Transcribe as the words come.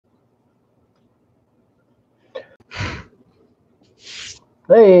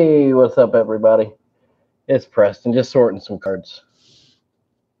Hey, what's up, everybody? It's Preston, just sorting some cards,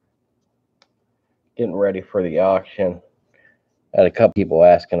 getting ready for the auction. I had a couple people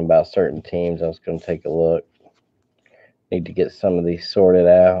asking about certain teams. I was going to take a look. Need to get some of these sorted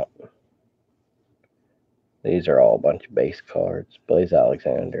out. These are all a bunch of base cards. Blaze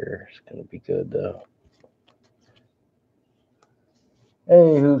Alexander is going to be good, though.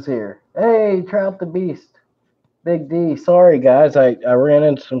 Hey, who's here? Hey, Trout the Beast. Big D. Sorry, guys. I ran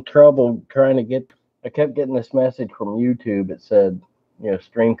into some trouble trying to get. I kept getting this message from YouTube. It said,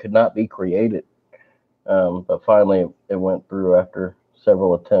 stream could not be created. But finally, it went through after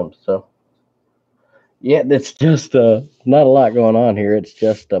several attempts. So, yeah, it's just not a lot going on here. It's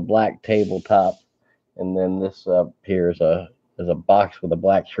just a black tabletop, and then this here is a box with a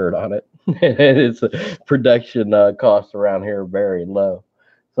black shirt on it. It's a production costs around here are very low.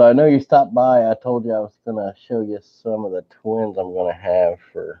 So I know you stopped by. I told you I was gonna show you some of the twins I'm gonna have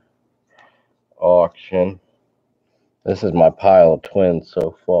for auction. This is my pile of twins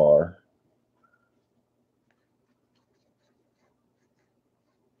so far.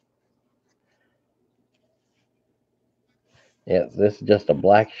 Yeah, this is just a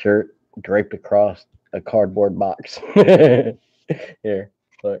black shirt draped across a cardboard box. Here,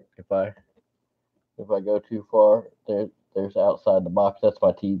 look, if I go too far, there's outside the box. That's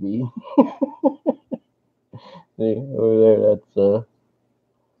my TV. See over there, that's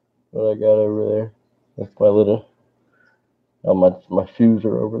what I got over there. That's my little. Oh, my shoes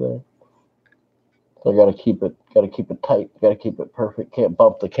are over there. So I gotta keep it tight. Gotta keep it perfect. Can't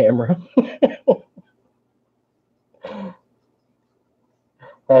bump the camera.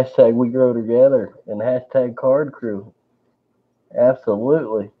 Hashtag we grow together and hashtag card crew.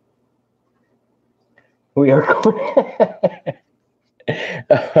 Absolutely. We are. All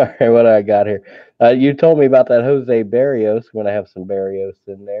right, what do I got here? You told me about that Jose Barrios. I'm gonna have some Barrios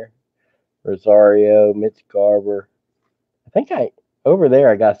in there. Rosario, Mitch Garber. I think I over there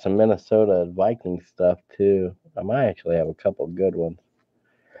I got some Minnesota Vikings stuff too. I might actually have a couple good ones.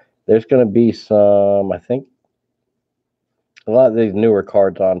 There's gonna be some. I think a lot of these newer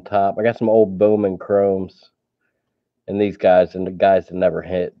cards on top. I got some old Bowman Chromes and these guys and the guys that never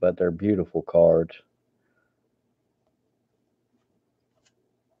hit, but they're beautiful cards.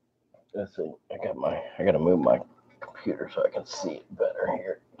 Let's see. I gotta move my computer so I can see it better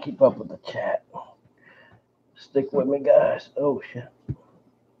here. Keep up with the chat. Stick with me, guys. Oh shit.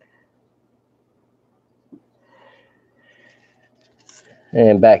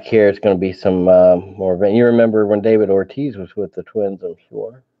 And back here, it's going to be some more. You remember when David Ortiz was with the Twins? I'm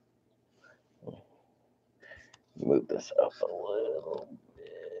sure. Move this up a little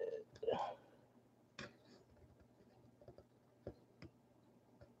bit.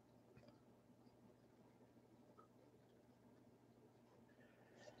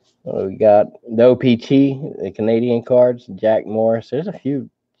 We got the OPT, the Canadian cards, Jack Morris. There's a few,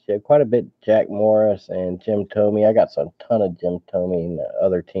 quite a bit. Jack Morris and Jim Thome. I got some ton of Jim Thome and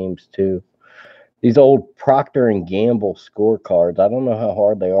other teams too. These old Procter and Gamble scorecards. I don't know how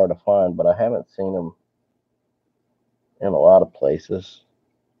hard they are to find, but I haven't seen them in a lot of places.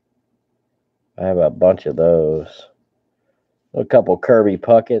 I have a bunch of those. A couple Kirby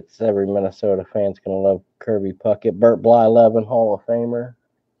Pucketts. Every Minnesota fan's gonna love Kirby Puckett. Burt Blyleven, Hall of Famer.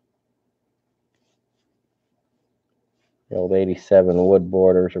 The old '87 wood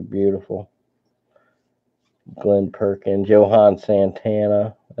borders are beautiful. Glenn Perkins, Johan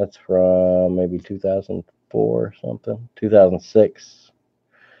Santana. That's from maybe 2004 or something. 2006.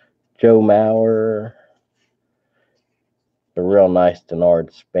 Joe Mauer. A real nice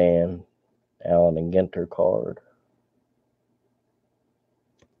Denard Span. Allen and Ginter card.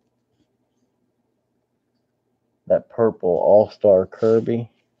 That purple All-Star Kirby.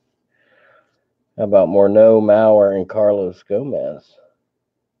 How about Morneau, Mauer, and Carlos Gomez?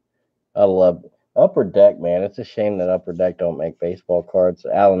 I love Upper Deck, man. It's a shame that Upper Deck don't make baseball cards.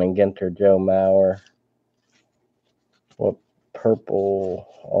 Allen and Ginter, Joe Mauer. What purple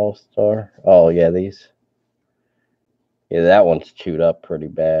All-Star? Oh yeah, these. Yeah, that one's chewed up pretty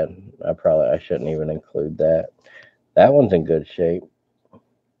bad. I shouldn't even include that. That one's in good shape.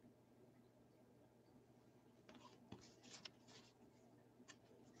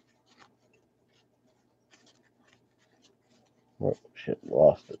 Oh, shit,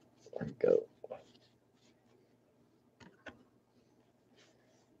 lost it. There we go.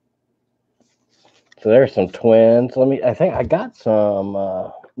 So there's some twins. I think I got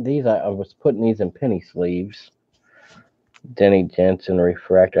some. These I was putting these in penny sleeves. Denny Jensen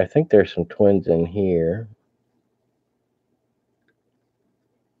refractor. I think there's some twins in here.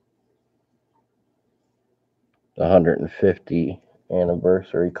 $150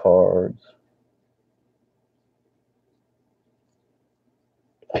 Anniversary cards.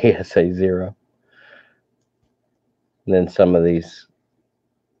 PSA 0. And then some of these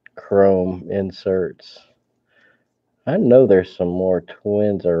chrome inserts. I know there's some more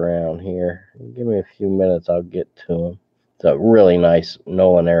twins around here. Give me a few minutes, I'll get to them. It's a really nice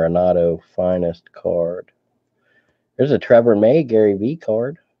Nolan Arenado finest card. There's a Trevor May Gary V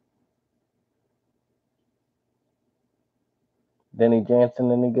card. Denny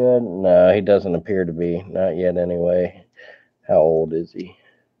Jansen any good? No, he doesn't appear to be. Not yet anyway. How old is he?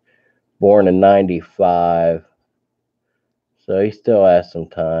 Born in 95. So he still has some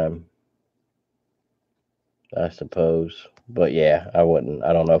time, I suppose. But yeah, I wouldn't.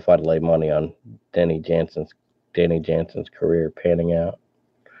 I don't know if I'd lay money on Denny Jansen's career panning out.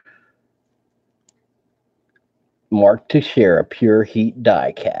 Mark Teixeira, Pure Heat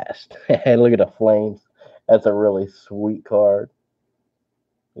die cast. Look at the flames. That's a really sweet card.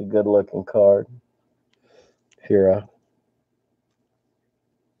 A good looking card. If you're a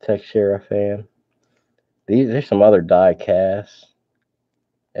Teixeira fan. There's some other die casts.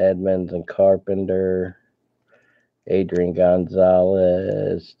 Edmonds and Carpenter. Adrian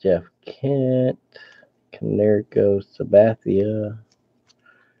Gonzalez. Jeff Kent. Canerico Sabathia.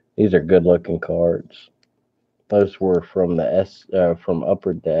 These are good looking cards. Those were from the from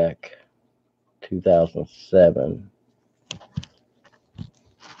Upper Deck 2007.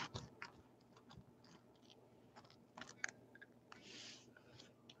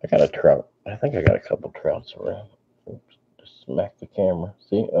 I got a trout. I think I got a couple trouts around. Oops, just smack the camera.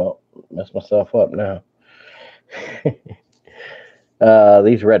 See? Oh, messed myself up now.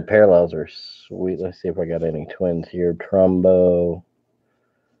 These red parallels are sweet. Let's see if I got any twins here. Trumbo.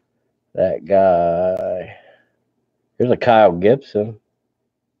 That guy. Here's a Kyle Gibson.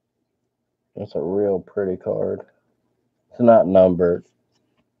 That's a real pretty card. It's not numbered.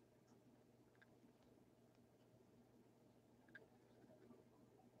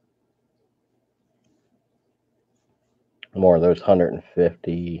 More of those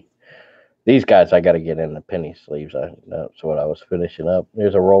 150. These guys I got to get in the penny sleeves. That's what I was finishing up.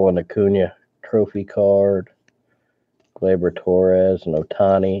 There's a Roland Acuna trophy card. Gleyber Torres and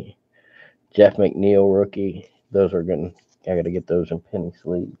Otani. Jeff McNeil rookie. Those are good. I got to get those in penny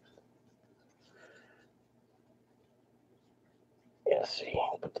sleeves. Let's see.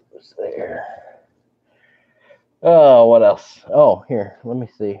 Put those there. Oh, what else? Oh, here. Let me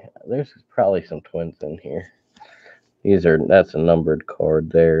see. There's probably some twins in here. That's a numbered card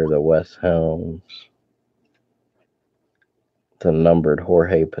there. The Wes Helms. It's a numbered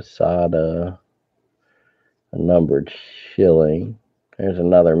Jorge Posada. A numbered Schilling. There's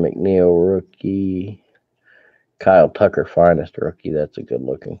another McNeil rookie. Kyle Tucker finest rookie. That's a good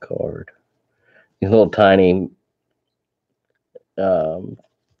looking card. These little tiny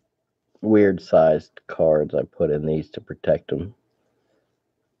weird sized cards I put in these to protect them.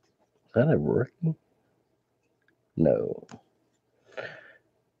 Is that a rookie? No.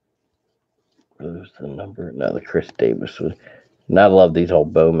 Who's the number? No, the Chris Davis was. And I love these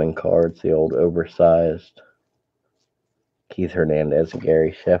old Bowman cards, the old oversized Keith Hernandez and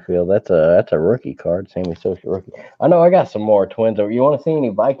Gary Sheffield. That's a rookie card, Sammy Sosa rookie. I know I got some more twins over. You want to see any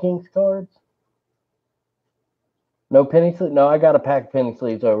Vikings cards? No penny sleeve? No, I got a pack of penny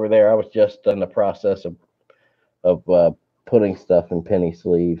sleeves over there. I was just in the process of putting stuff in penny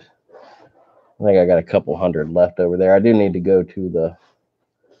sleeves. I think I got a couple hundred left over there. I do need to go to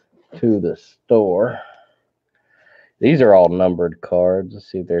the store. These are all numbered cards. Let's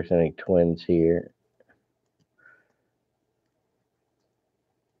see if there's any twins here.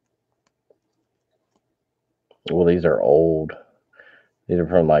 Well, these are old. These are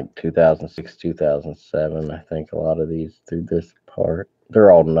from like 2006, 2007. I think a lot of these through this part.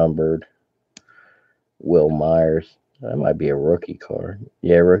 They're all numbered. Will Myers. That might be a rookie card.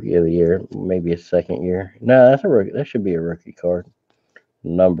 Yeah, rookie of the year. Maybe a second year. No, that's a rookie. That should be a rookie card.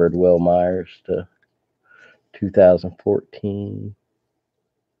 Numbered Will Myers to 2014.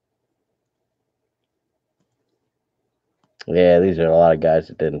 Yeah, these are a lot of guys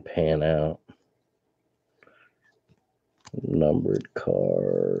that didn't pan out. Numbered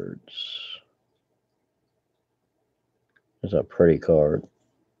cards. There's a pretty card.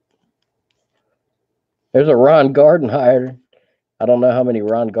 There's a Ron Gardenhire. I don't know how many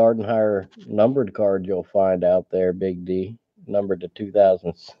Ron Gardenhire numbered cards you'll find out there, Big D. Numbered to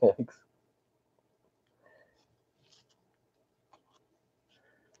 2006.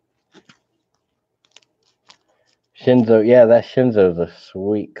 Shinzo, yeah, that Shinzo's a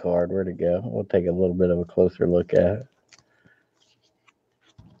sweet card. Where'd it go? We'll take a little bit of a closer look at it.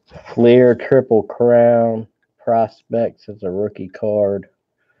 Fleer Triple Crown. Prospects is a rookie card,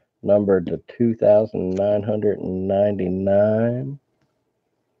 numbered to 2,999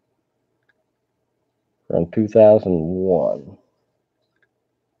 from 2001.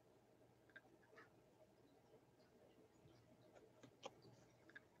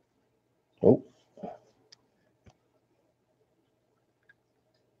 Oh.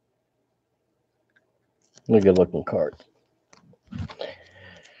 A good looking card.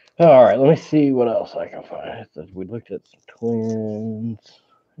 All right, let me see what else I can find. We looked at some Twins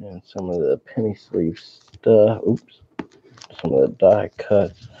and some of the penny sleeve stuff. Oops, some of the die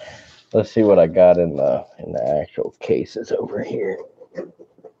cuts. Let's see what I got in the actual cases over here.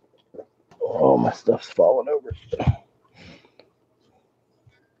 Oh, my stuff's falling over.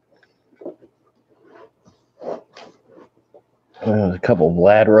 There's a couple of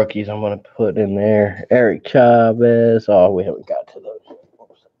Vlad rookies I'm going to put in there. Eric Chavez. Oh, we haven't got to those.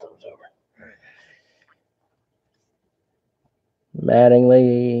 We'll set those over.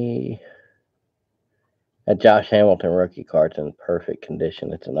 Mattingly. That Josh Hamilton rookie card's in perfect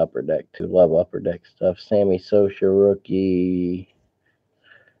condition. It's an upper deck too. Love upper deck stuff. Sammy Sosa rookie.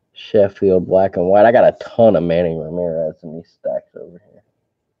 Sheffield black and white. I got a ton of Manny Ramirez in these stacks over here.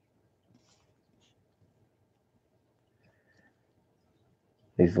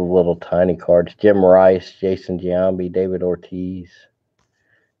 These little tiny cards. Jim Rice, Jason Giambi, David Ortiz.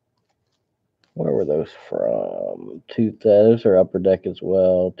 Where were those from? Those are upper deck as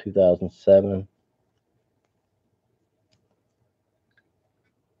well. 2007.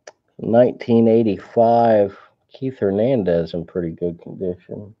 1985. Keith Hernandez in pretty good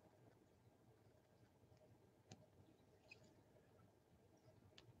condition.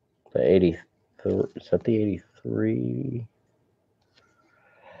 The 83. Is that the 83?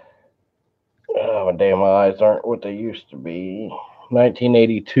 Oh, my damn eyes aren't what they used to be.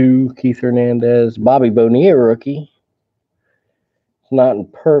 1982, Keith Hernandez. Bobby Bonilla rookie. It's not in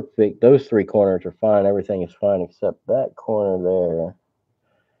perfect. Those three corners are fine. Everything is fine except that corner there.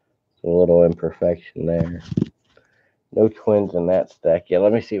 It's a little imperfection there. No Twins in that stack yet.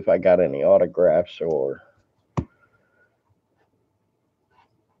 Let me see if I got any autographs or...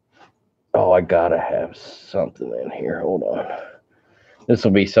 Oh, I gotta have something in here. Hold on. This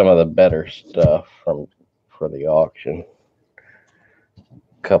will be some of the better stuff for the auction.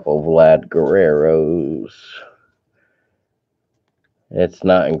 Couple Vlad Guerreros. It's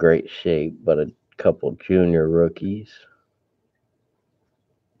not in great shape, but a couple junior rookies.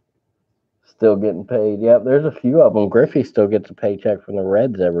 Still getting paid. Yep, there's a few of them. Griffey still gets a paycheck from the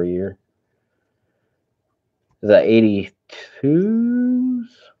Reds every year. Is that 82s?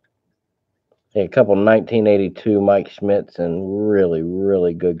 Yeah, a couple 1982 Mike Schmidt's in really,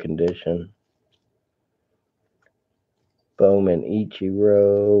 really good condition. Bowman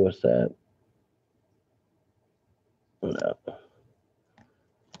Ichiro. What's that? No.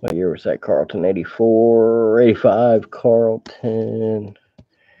 What year was that? Carlton 84. 85 Carlton.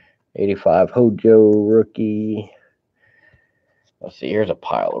 85 Hojo rookie. Let's see. Here's a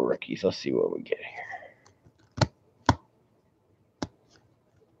pile of rookies. Let's see what we get here.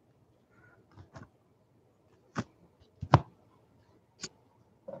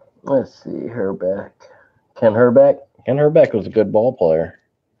 Let's see. Herbeck. Ken Herbeck. Ken Herbeck was a good ball player.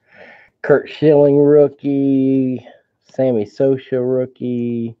 Kurt Schilling rookie. Sammy Sosa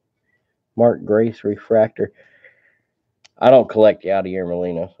rookie. Mark Grace refractor. I don't collect Yadier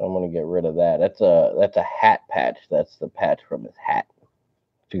Molina, so I'm going to get rid of that. That's a hat patch. That's the patch from his hat.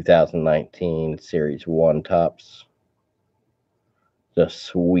 2019 Series 1 Topps. It's a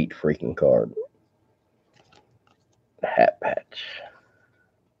sweet freaking card. Hat patch.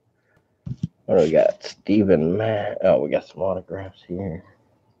 What do we got? Stephen Matt. Oh, we got some autographs here.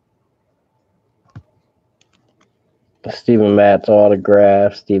 Stephen Matt's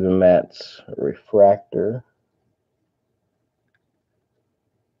autograph. Stephen Matt's refractor.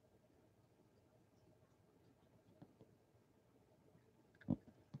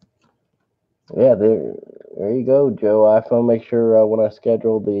 Yeah, there you go, Joe iPhone. Make sure when I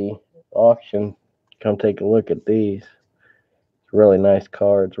schedule the auction, come take a look at these. It's really nice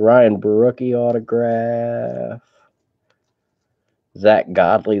cards. Ryan Brookie autograph. Zach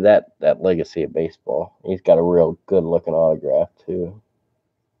Godley, that legacy of baseball. He's got a real good looking autograph too.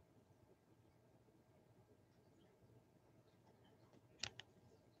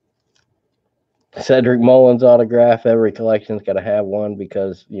 Cedric Mullins autograph. Every collection's got to have one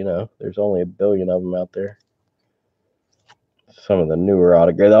because, there's only 1 billion of them out there. Some of the newer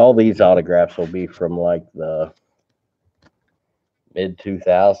autographs. All these autographs will be from like the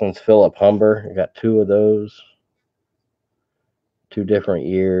mid-2000s. Philip Humber. I got 2 of those. 2 different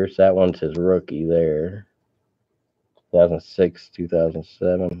years. That one's his rookie there. 2006,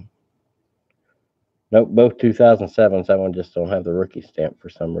 2007. Nope, both 2007s. That one just don't have the rookie stamp for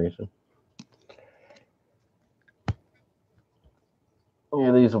some reason.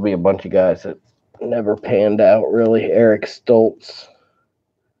 Yeah, these will be a bunch of guys that never panned out, really. Eric Stoltz.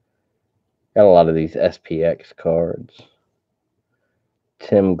 Got a lot of these SPX cards.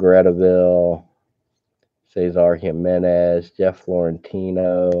 Tim Gretaville. Cesar Jimenez. Jeff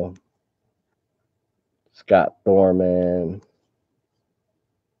Florentino. Scott Thorman.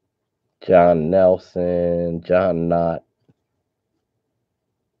 John Nelson. John Knott.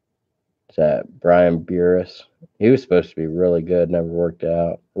 Is that Brian Burris? He was supposed to be really good, never worked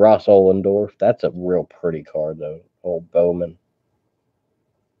out. Ross Ollendorf. That's a real pretty card, though. Old Bowman.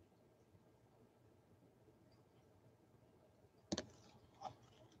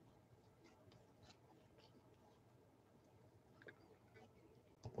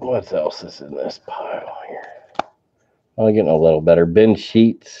 What else is in this pile here? I'm getting a little better. Ben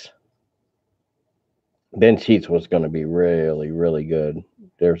Sheets. Ben Sheets was going to be really, really good.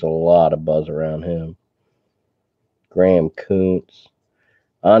 There's a lot of buzz around him. Graham Kuntz.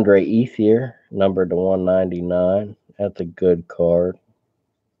 Andre Ethier, numbered to 199. That's a good card.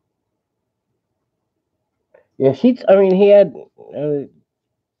 Yeah, Sheets, I mean, he had,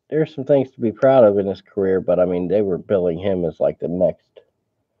 there's some things to be proud of in his career, but I mean, they were billing him as like the next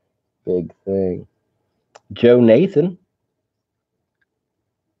big thing. Joe Nathan.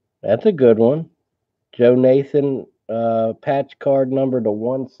 That's a good one. Joe Nathan, patch card number to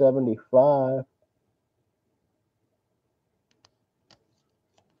 175.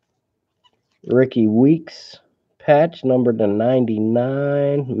 Ricky Weeks, patch number to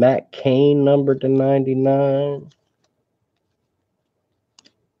 99. Matt Cain, number to 99.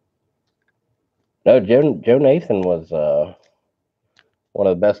 No, Joe Nathan was one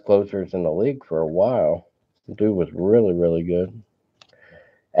of the best closers in the league for a while. The dude was really, really good.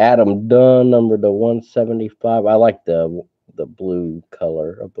 Adam Dunn, number to 175. I like the blue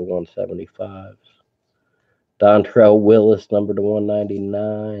color of the 175s. Dontrell Willis, number to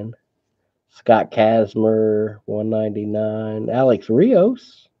 199. Scott Kazmer, 199. Alex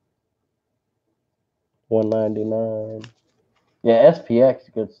Rios, 199. Yeah,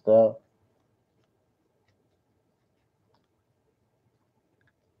 SPX, good stuff.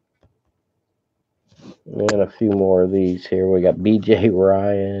 And a few more of these here. We got BJ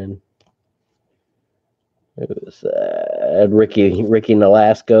Ryan. It was Ricky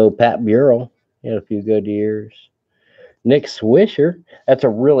Nolasco, Pat Burrell. He had a few good years. Nick Swisher. That's a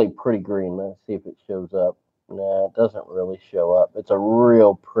really pretty green. Let's see if it shows up. No, it doesn't really show up. It's a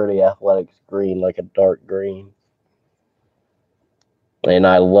real pretty athletics green, like a dark green. And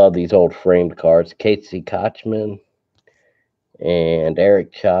I love these old framed cards. Casey Kochman and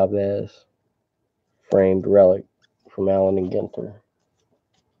Eric Chavez. Framed relic from Allen and Ginter.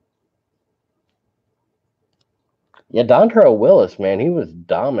 Yeah, Dontrell Willis, man, he was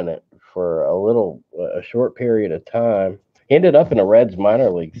dominant for a short period of time. He ended up in a Reds minor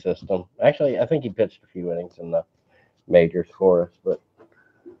league system. Actually, I think he pitched a few innings in the majors for us, but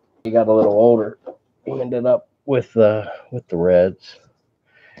he got a little older. He ended up with the Reds.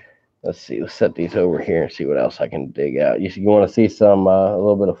 Let's see. Let's set these over here and see what else I can dig out. You want to see some a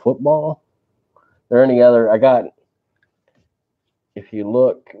little bit of football? Are there any other? I got. If you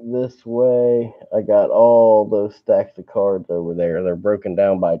look this way, I got all those stacks of cards over there. They're broken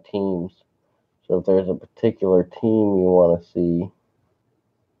down by teams. So if there's a particular team you want to see,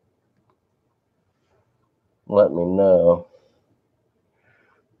 let me know.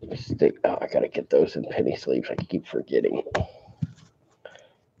 I got to get those in penny sleeves. I keep forgetting.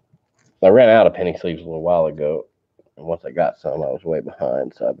 I ran out of penny sleeves a little while ago. And once I got some, I was way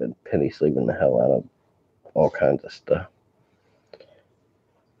behind. So I've been penny sleeving the hell out of all kinds of stuff.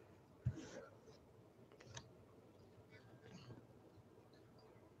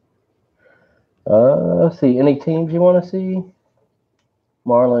 Let's see. Any teams you want to see?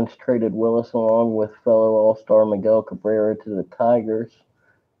 Marlins traded Willis along with fellow All-Star Miguel Cabrera to the Tigers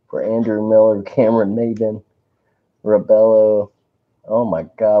for Andrew Miller, Cameron Maybin, Rabello. Oh my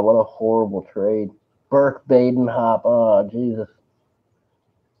God, what a horrible trade. Burke Badenhop. Oh, Jesus.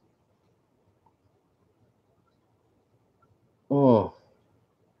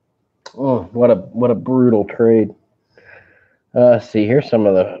 What a brutal trade. See, here's some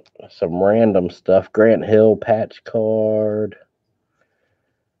random stuff. Grant Hill patch card.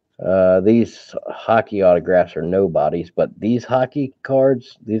 These hockey autographs are nobodies, but these hockey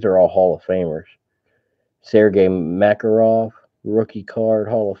cards, these are all Hall of Famers. Sergei Makarov, rookie card,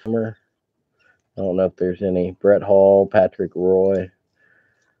 Hall of Famer. I don't know if there's any. Brett Hall, Patrick Roy,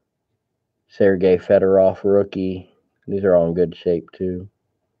 Sergei Fedorov, rookie. These are all in good shape too.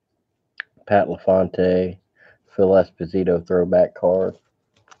 Pat LaFonte, Phil Esposito throwback card.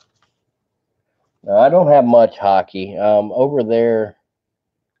 Now, I don't have much hockey. Over there,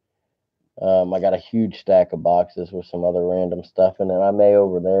 I got a huge stack of boxes with some other random stuff, and then I may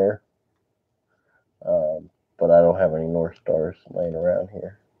over there, but I don't have any North Stars laying around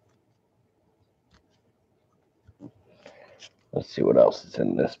here. Let's see what else is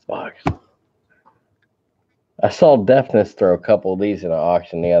in this box. I saw Deafness throw a couple of these in an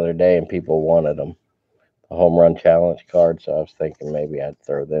auction the other day, and people wanted them. A home run challenge card, so I was thinking maybe I'd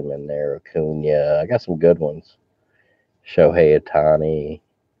throw them in there. Acuna, I got some good ones. Shohei Ohtani,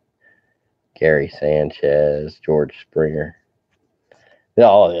 Gary Sanchez, George Springer.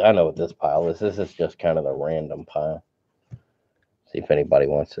 Oh, I know what this pile is. This is just kind of the random pile. See if anybody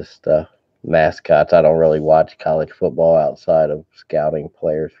wants this stuff. Mascots. I don't really watch college football outside of scouting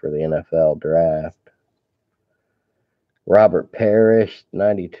players for the NFL draft. Robert Parrish,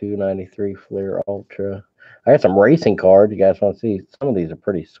 92, 93 Fleer Ultra. I got some racing cards. You guys want to see? Some of these are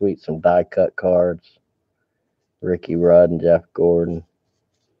pretty sweet. Some die cut cards. Ricky Rudd and Jeff Gordon.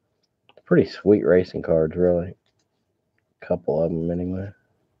 Pretty sweet racing cards, really. A couple of them, anyway.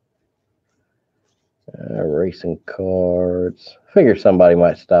 Racing cards. Figure somebody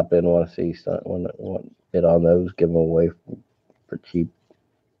might stop in and want to see something. Want to bid on those, give them away for cheap.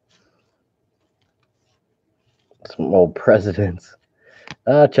 Some old presidents.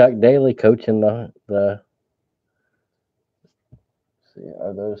 Chuck Daly coaching the. See,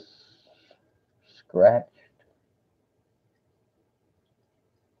 are those scratched?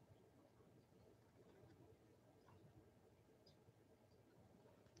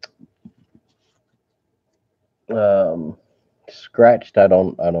 Scratched. I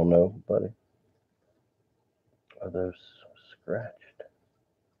don't know, buddy. Are those scratched?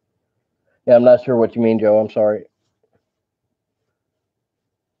 Yeah, I'm not sure what you mean, Joe. I'm sorry.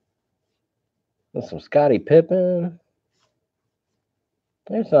 There's some Scottie Pippen.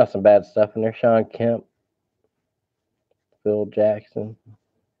 There's not some bad stuff in there. Sean Kemp, Phil Jackson,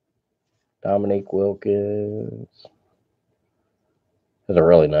 Dominique Wilkins. It's a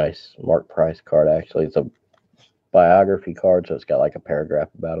really nice Mark Price card, actually. It's a biography card, so it's got like a paragraph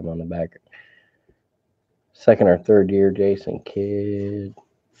about him on the back. Second or third year Jason Kidd.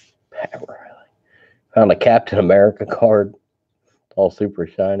 Pat Riley. Found a Captain America card. All super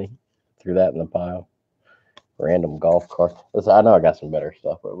shiny. Threw that in the pile. Random golf card. Listen, I know I got some better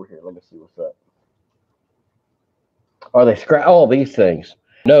stuff over here. Let me see what's up. Are they scratched? Oh, these things.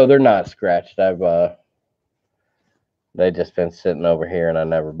 No, they're not scratched. They just been sitting over here, and I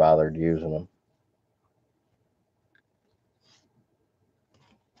never bothered using them.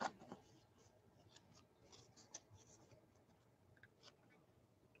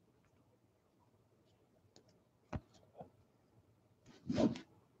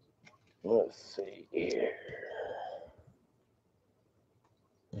 Let's see here.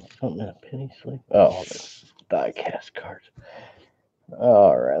 Something in a penny sleeve. Oh, die cast cards.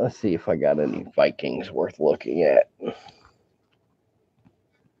 All right, let's see if I got any Vikings worth looking at.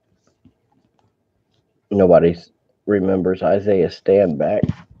 Nobody remembers Isaiah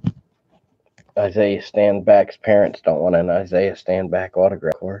Standback. Isaiah Standback's parents don't want an Isaiah Standback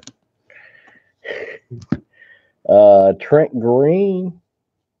autograph card. Trent Green,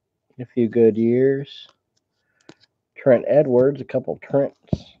 a few good years. Trent Edwards, a couple Trents.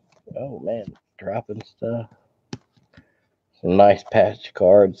 Oh man, dropping stuff. Some nice patch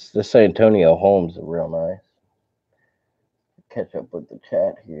cards. This Antonio Holmes is real nice. Catch up with the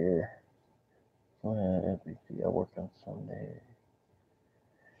chat here. I work on Sunday.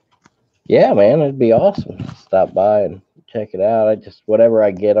 Yeah, man, it'd be awesome. Stop by and check it out. Whatever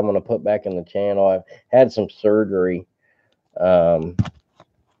I get, I'm gonna put back in the channel. I've had some surgery a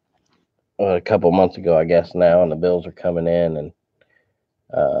couple months ago, I guess now, and the bills are coming in,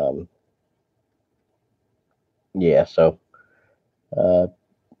 and yeah, so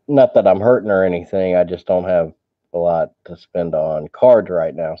not that I'm hurting or anything. I just don't have a lot to spend on cards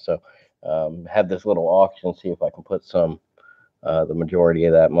right now. So have this little auction, see if I can put the majority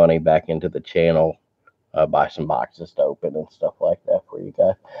of that money back into the channel. Buy some boxes to open and stuff like that for you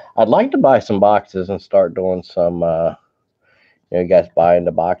guys. I'd like to buy some boxes and start doing some, you guys buy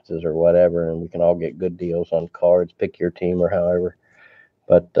into boxes or whatever, and we can all get good deals on cards. Pick your team or however.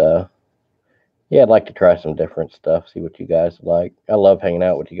 But yeah, I'd like to try some different stuff, see what you guys like. I love hanging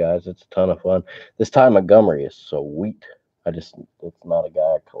out with you guys. It's a ton of fun. This Ty Montgomery is sweet. It's not a guy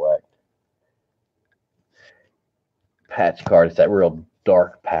I collect. Patch card. It's that real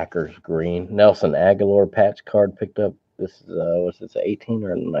dark Packers green. Nelson Aguilar patch card picked up This is what's this, 18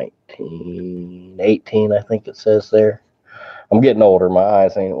 or 19? 18, I think it says there. I'm getting older. My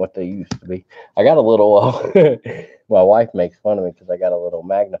eyes ain't what they used to be. I got a little. My wife makes fun of me because I got a little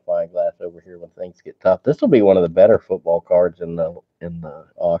magnifying glass over here when things get tough. This will be one of the better football cards in the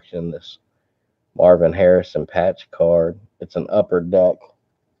auction. This Marvin Harrison patch card. It's an upper deck.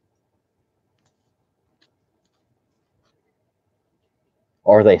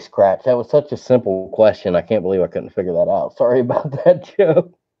 Are they scratched? That was such a simple question. I can't believe I couldn't figure that out. Sorry about that,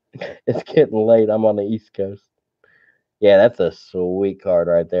 Joe. It's getting late. I'm on the East Coast. Yeah, that's a sweet card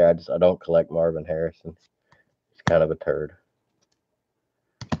right there. I don't collect Marvin Harrison. It's kind of a turd.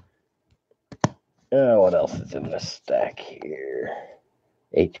 What else is in this stack here?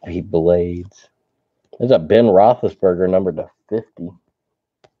 HP Blades. There's a Ben Roethlisberger numbered to 50.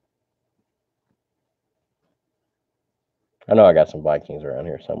 I know I got some Vikings around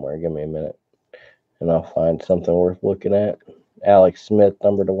here somewhere. Give me a minute, and I'll find something worth looking at. Alex Smith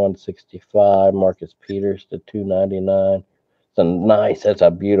numbered to 165. Marcus Peters to 299. That's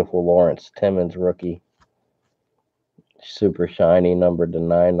a beautiful Lawrence Timmons rookie. Super shiny, numbered to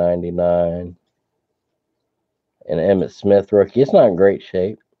 999. And Emmitt Smith rookie. It's not in great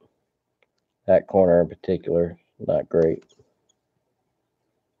shape. That corner in particular, not great.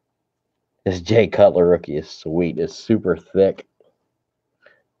 This Jay Cutler rookie is sweet. It's super thick.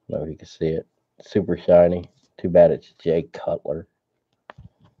 I don't know if you can see it. Super shiny. Too bad it's Jay Cutler.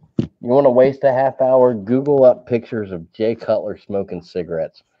 You want to waste a half hour? Google up pictures of Jay Cutler smoking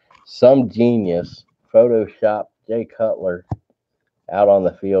cigarettes. Some genius photoshopped Jay Cutler out on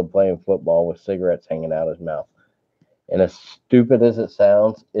the field playing football with cigarettes hanging out his mouth. And as stupid as it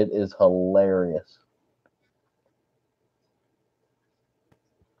sounds, it is hilarious.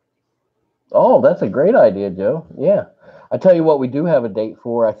 Oh, that's a great idea, Joe. Yeah. I tell you what, we do have a date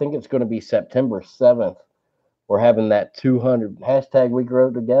for. I think it's going to be September 7th. We're having that 200 hashtag we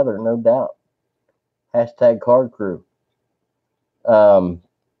grow together, no doubt. Hashtag card crew. On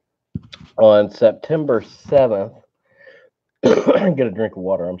September 7th, get a drink of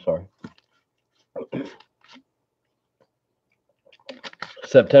water. I'm sorry.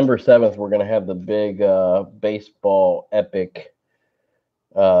 September 7th, we're going to have the big baseball epic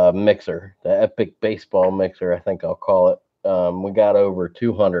mixer, the epic baseball mixer, I think I'll call it. We got over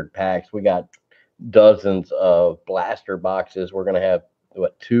 200 packs. We got dozens of blaster boxes. We're going to have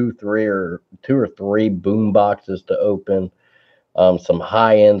two or three boom boxes to open. Some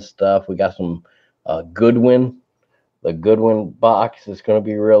high-end stuff. We got some Goodwin. The Goodwin box is going to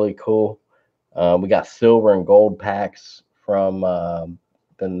be really cool. We got silver and gold packs from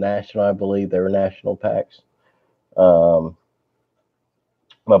the National, I believe they were national packs.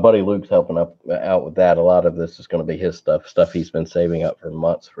 My buddy Luke's helping out with that. A lot of this is going to be his stuff he's been saving up for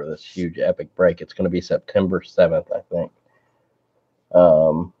months for this huge epic break. It's going to be September 7th, I think.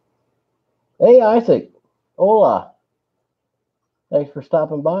 Hey, Isaac. Hola. Thanks for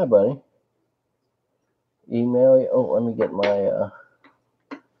stopping by, buddy. Email you. Oh, let me get my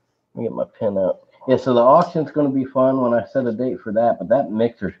pen out. Yeah, so the auction's going to be fun when I set a date for that, but that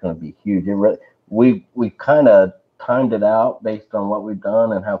mixer's going to be huge. We kind of timed it out based on what we've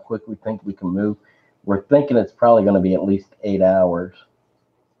done and how quick we think we can move. We're thinking it's probably going to be at least 8 hours.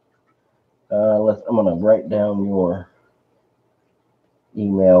 I'm going to write down your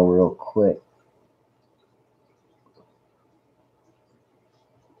email real quick.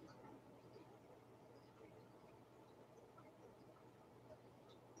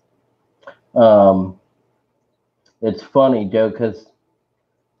 It's funny, Joe, because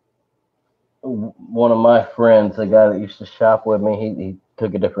one of my friends, the guy that used to shop with me, he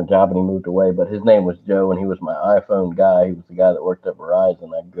took a different job and he moved away, but his name was Joe and he was my iPhone guy. He was the guy that worked at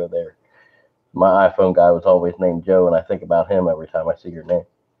Verizon. I'd go there. My iPhone guy was always named Joe, and I think about him every time I see your name.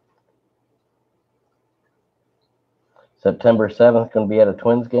 September 7th, going to be at a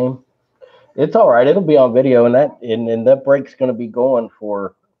Twins game. It's all right. It'll be on video, and that break's going to be going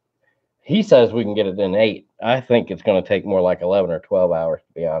for. He says we can get it in 8. I think it's going to take more like 11 or 12 hours,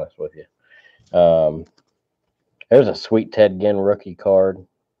 to be honest with you. There's a sweet Ted Ginn rookie card.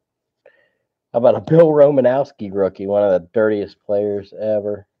 How about a Bill Romanowski rookie, one of the dirtiest players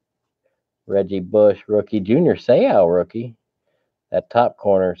ever. Reggie Bush rookie, Junior Seau rookie. That top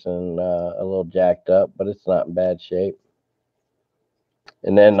corner's a little jacked up, but it's not in bad shape.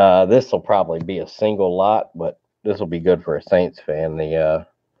 And then this will probably be a single lot, but this will be good for a Saints fan. The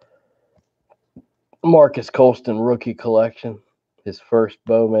Marcus Colston rookie collection, his first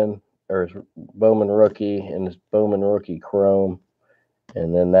Bowman rookie and his Bowman rookie chrome.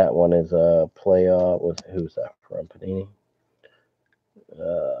 And then that one is a playoff. Who's that from? Panini?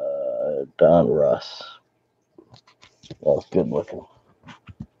 Don Russ. That's good looking.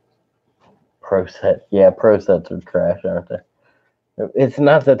 Pro set. Yeah, pro sets are trash, aren't they? It's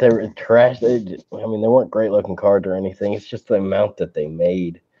not that they were trash. They weren't great looking cards or anything. It's just the amount that they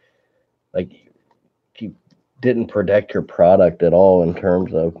made. Like, you didn't protect your product at all in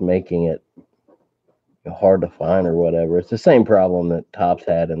terms of making it hard to find or whatever. It's the same problem that Topps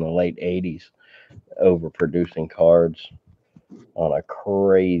had in the late 80s, overproducing cards on a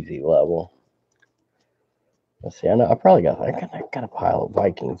crazy level. Let's see. I got a pile of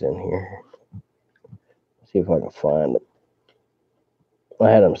Vikings in here. Let's see if I can find them. I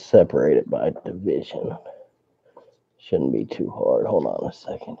had them separated by division. Shouldn't be too hard. Hold on a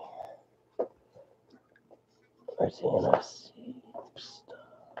second. Where's the NFC stuff?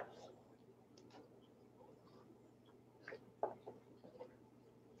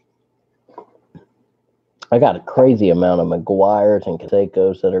 I got a crazy amount of McGuires and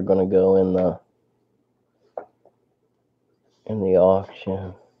Caseco's that are going to go in the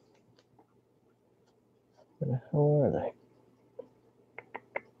auction. Where the hell are they?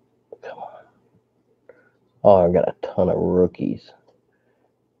 Come on. Oh, I got a ton of rookies.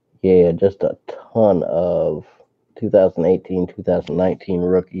 Yeah, just a ton of 2018, 2019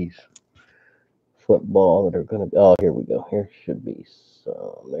 rookies. Football that are going to be. Oh, here we go. Here should be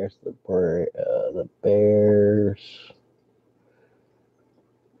some. There's the Bears.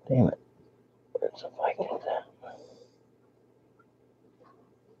 Damn it. Where's the Vikings at?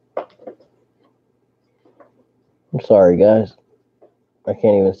 I'm sorry, guys. I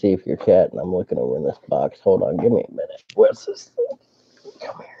can't even see if you're chatting. I'm looking over in this box. Hold on. Give me a minute. What's this thing?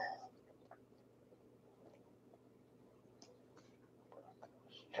 Come here.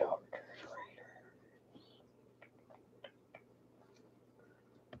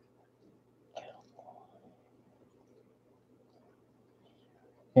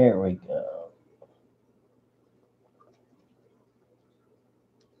 Here we go.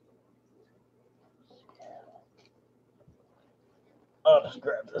 I'll just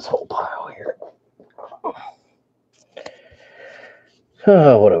grab this whole pile here.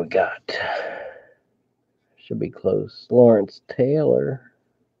 Oh, what do we got? Should be close. Lawrence Taylor.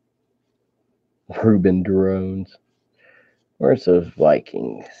 Ruben Drones. Where's those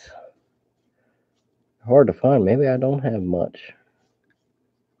Vikings? Hard to find. Maybe I don't have much.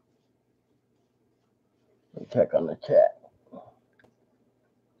 Let me check on the chat.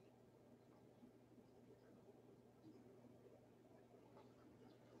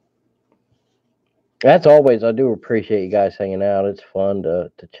 As always, I do appreciate you guys hanging out. It's fun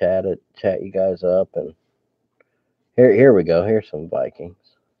to chat you guys up, and here we go. Here's some Vikings.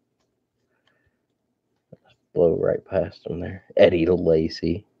 Blow right past them there. Eddie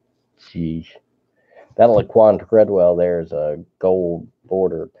Lacy. Jeez. That Laquan Treadwell there is a gold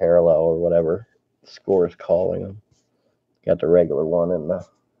border parallel or whatever the score is calling them. Got the regular one in the.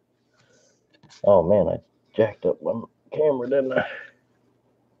 Oh man, I jacked up one camera, didn't I?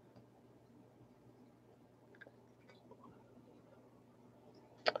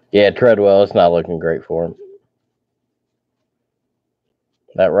 Yeah, Treadwell, it's not looking great for him.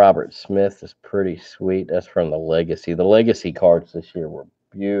 That Robert Smith is pretty sweet. That's from the Legacy. The Legacy cards this year were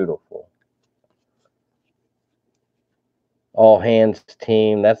beautiful. All hands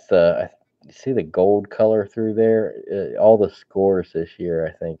team. That's you see the gold color through there. All the scores this year,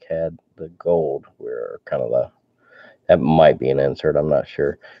 I think, had the gold. Where kind of that might be an insert. I'm not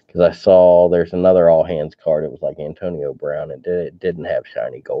sure because I saw there's another all hands card. It was like Antonio Brown. It didn't have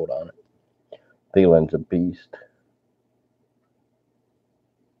shiny gold on it. Thielen's a beast.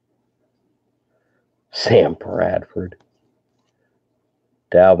 Sam Bradford.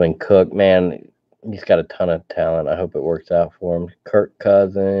 Dalvin Cook, man, he's got a ton of talent. I hope it works out for him. Kirk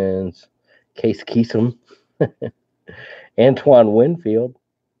Cousins, Case Keesum, Antoine Winfield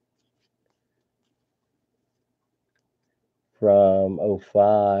from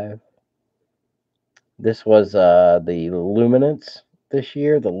 '05. This was the Luminance this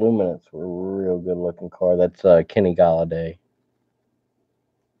year. The Luminance were a real good looking car. That's Kenny Galladay.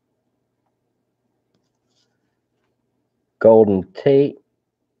 Golden Tate.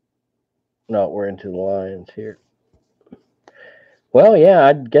 No, we're into the Lions here. Well, yeah,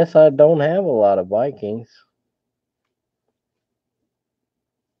 I guess I don't have a lot of Vikings.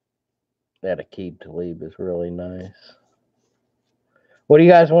 That Akeem Talib is really nice. What do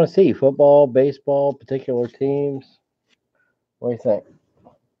you guys want to see? Football, baseball, particular teams? What do you think?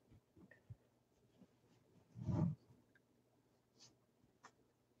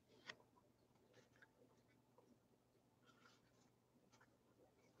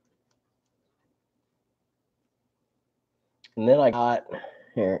 And then I got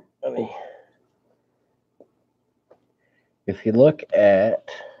here. Let me. if you look at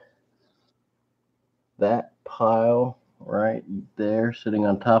that pile right there sitting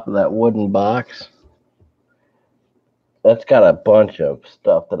on top of that wooden box, that's got a bunch of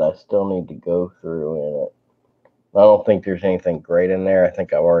stuff that I still need to go through in it. I don't think there's anything great in there. I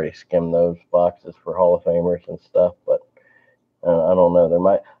think I've already skimmed those boxes for Hall of Famers and stuff, but I don't know. There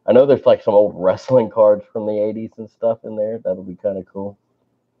might. I know there's like some old wrestling cards from the '80s and stuff in there. That'll be kind of cool.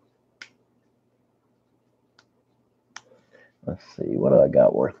 Let's see. What do I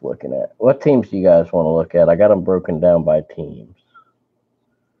got worth looking at? What teams do you guys want to look at? I got them broken down by teams.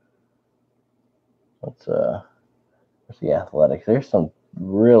 Let's let's see athletics. There's some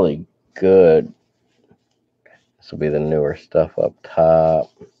really good. This will be the newer stuff up top.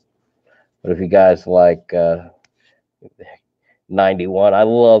 But if you guys like 91, I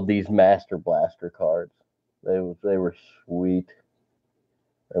love these Master Blaster cards. They were sweet.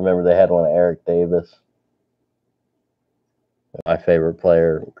 I remember they had one of Eric Davis, my favorite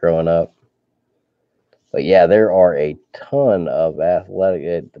player growing up. But yeah, there are a ton of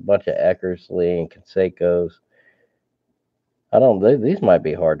athletic, a bunch of Eckersley and Canseco's. I don't. These might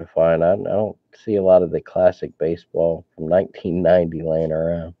be hard to find. I don't see a lot of the classic baseball from 1990 laying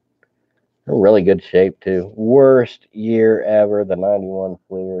around. They're in really good shape too. Worst year ever, the '91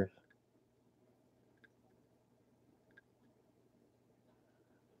 Fleers.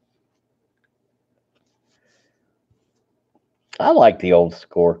 I like the old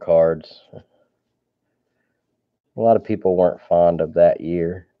scorecards. A lot of people weren't fond of that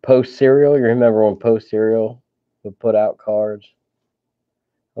year. Post Serial, you remember when Post Serial would put out cards?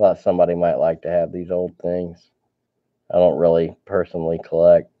 I thought somebody might like to have these old things. I don't really personally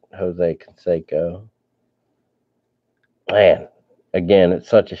collect Jose Canseco. Man, again, it's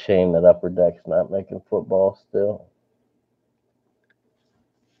such a shame that Upper Deck's not making football still.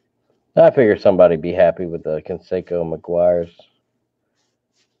 I figure somebody'd be happy with the Canseco McGuires.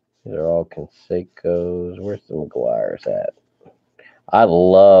 These are all Cansecos. Where's the McGuires at? I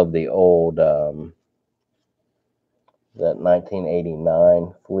love the old that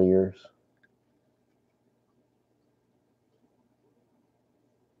 1989 Fleers.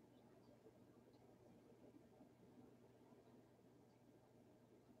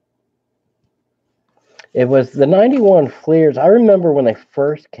 It was the 91 Fleers. I remember when they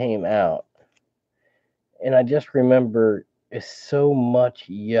first came out, and I just remember it's so much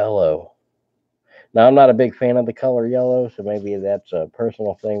yellow. Now, I'm not a big fan of the color yellow, so maybe that's a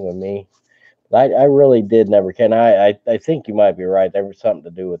personal thing with me. I really did never can. I think you might be right. There was something to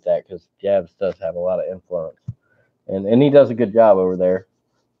do with that because Javs does have a lot of influence, and he does a good job over there.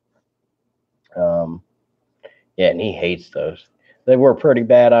 Um, yeah, and he hates those. They were pretty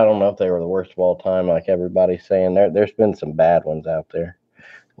bad. I don't know if they were the worst of all time, like everybody's saying. There's been some bad ones out there.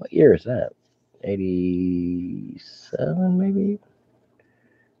 What year is that? 87, maybe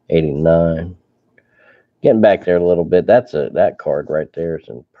 89. Getting back there a little bit. That card right there is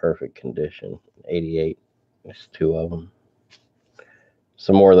in perfect condition. 88. There's two of them.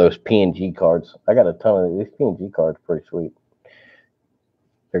 Some more of those PNG cards. I got a ton of these PNG cards. Pretty sweet.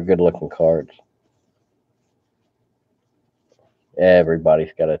 They're good looking cards.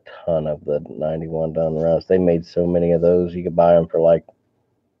 Everybody's got a ton of the 91 Donruss. They made so many of those. You could buy them for like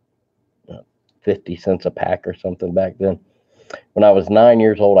 50 cents a pack or something back then. When I was 9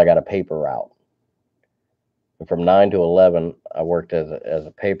 years old, I got a paper route. And from 9 to 11, I worked as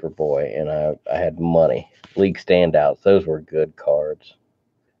a paper boy, and I had money. League standouts. Those were good cards.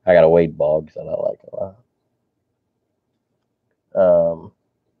 I got a Wade Boggs that I like a lot.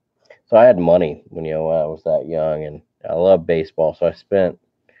 So I had money when I was that young, and I love baseball. So I spent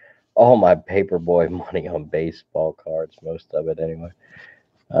all my paperboy money on baseball cards, most of it anyway.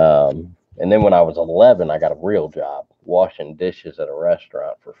 And then when I was 11, I got a real job washing dishes at a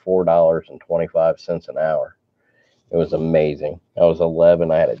restaurant for $4.25 an hour. It was amazing. I was 11.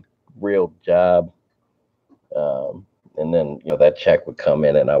 I had a real job. And then that check would come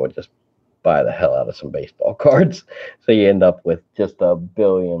in, and I would just buy the hell out of some baseball cards. So you end up with just a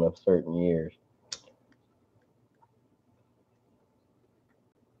billion of certain years.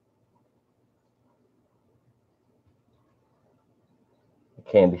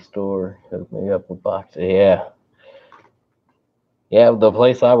 Candy store hooked me up with boxes. Yeah, yeah. The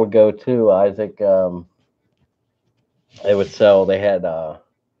place I would go to, Isaac, they would sell. They had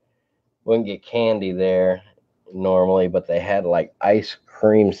wouldn't get candy there normally, but they had like ice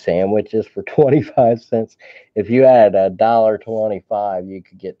cream sandwiches for 25 cents. If you had $1.25, you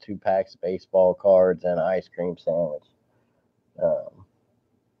could get 2 packs of baseball cards and an ice cream sandwich. Um,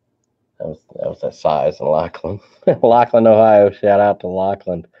 that was that size in Lockland, Lockland, Ohio. Shout out to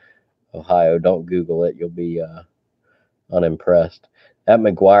Lockland, Ohio. Don't Google it. You'll be unimpressed. That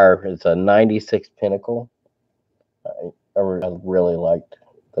McGuire is a 96 Pinnacle. I really liked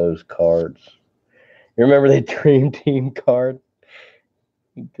those cards. You remember the Dream Team card?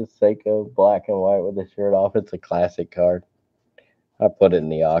 Kaseko, black and white with the shirt off. It's a classic card. I put it in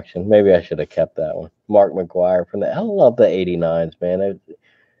the auction. Maybe I should have kept that one. Mark McGuire from the. I love the 89s, man.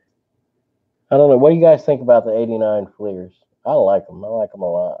 I don't know. What do you guys think about the 89 Fleers? I like them. I like them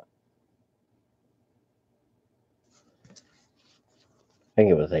a lot. I think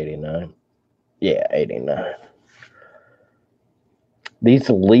it was 89. Yeah, 89. These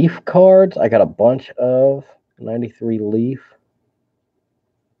Leaf cards, I got a bunch of 93 Leaf.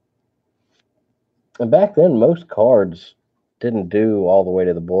 And back then, most cards didn't do all the way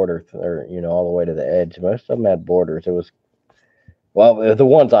to the border or, all the way to the edge. Most of them had borders. It was, well, the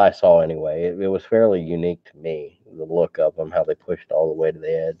ones I saw anyway, it was fairly unique to me, the look of them, how they pushed all the way to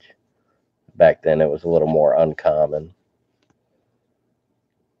the edge. Back then, it was a little more uncommon.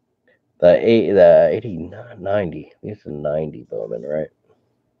 The 89, 90, these are 90 Bowman, right?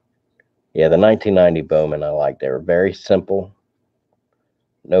 Yeah, the 1990 Bowman I liked. They were very simple,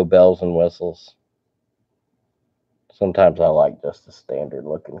 no bells and whistles. Sometimes I like just a standard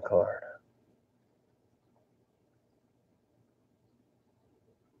looking card.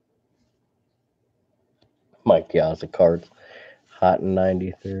 Mike Piazza cards, hot in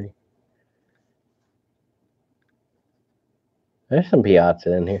 93. There's some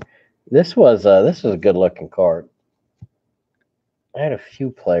Piazza in here. This was a good looking card. I had a few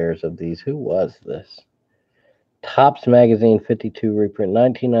players of these. Who was this? Topps Magazine 52 reprint,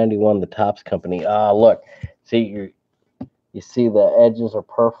 1991. The Topps Company. Ah, look. See, you see the edges are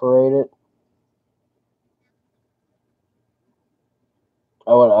perforated.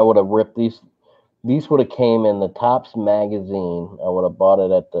 I would have ripped these. These would have came in the Topps Magazine. I would have bought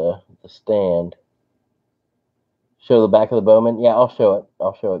it at the stand. Show the back of the Bowman. Yeah, I'll show it.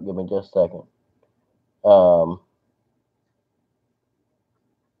 I'll show it. Give me just a second.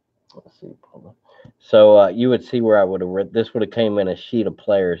 Let's see. So you would see where I would have ripped. This would have came in a sheet of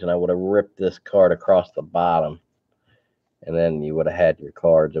players, and I would have ripped this card across the bottom, and then you would have had your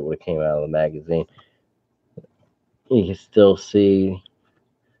cards that would have came out of the magazine. You can still see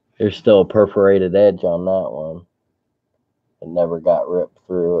there's still a perforated edge on that one. It never got ripped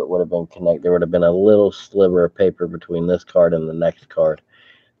through. It would have been connected. There would have been a little sliver of paper between this card and the next card.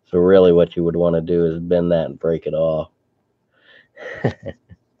 So really, what you would want to do is bend that and break it off. We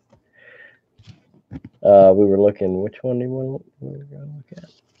were looking. Which one do you want to look at?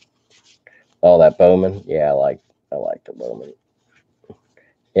 Oh, that Bowman. Yeah, I like the Bowman.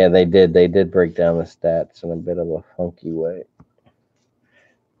 Yeah, they did. They did break down the stats in a bit of a funky way.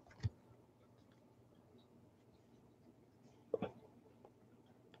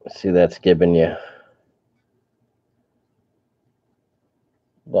 See, that's giving you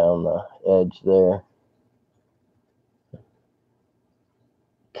down the edge there.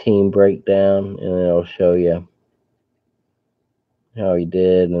 Team breakdown, and it'll show you how he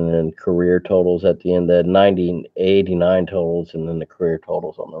did, and then career totals at the end. The 89 totals, and then the career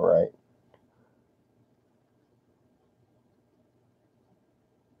totals on the right.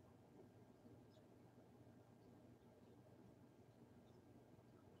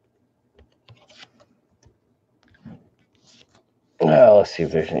 Let's see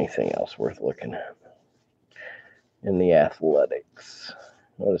if there's anything else worth looking at in the athletics.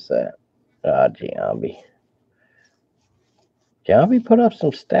 What is that? Giambi. Giambi put up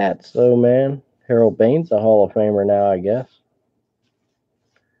some stats, though, man. Harold Baines, a Hall of Famer now, I guess.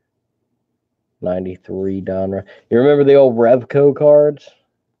 93 Don. You remember the old Revco cards?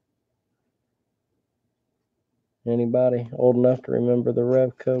 Anybody old enough to remember the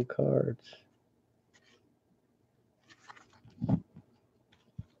Revco cards?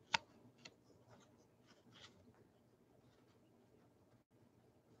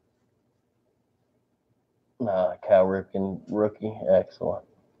 Cal Ripken rookie. Excellent.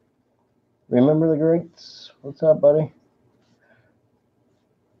 Remember the greats? What's up, buddy?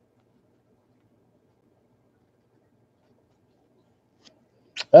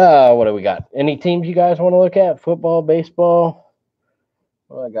 What do we got? Any teams you guys want to look at? Football, baseball?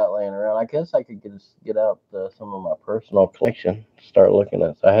 What do I got laying around? I guess I could get out some of my personal collection. Start looking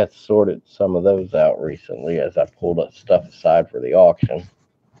at. I had sorted some of those out recently as I pulled up stuff aside for the auction.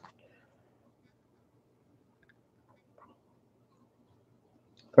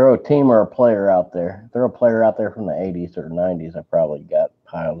 Throw a team or a player out there. Throw a player out there from the 80s or 90s. I probably got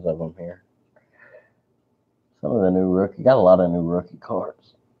piles of them here. Some of the new rookie. Got a lot of new rookie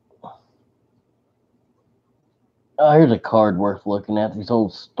cards. Oh, here's a card worth looking at. These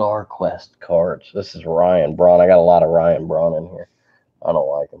old Star Quest cards. This is Ryan Braun. I got a lot of Ryan Braun in here. I don't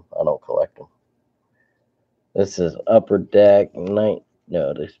like them. I don't collect them. This is Upper Deck night.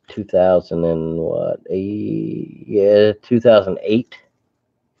 No, this 2000 and what? Yeah, 2008.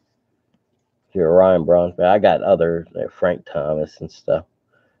 If you're a Ryan Braun fan, I got other Frank Thomas and stuff.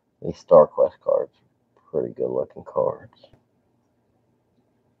 These Star Quest cards, pretty good looking cards.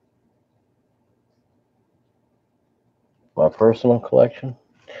 My personal collection.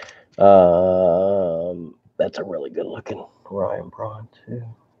 That's a really good looking Ryan Braun too.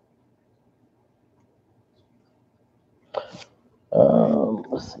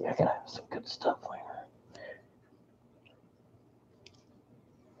 Let's see. I gotta have some good stuff later.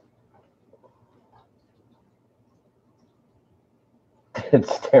 It's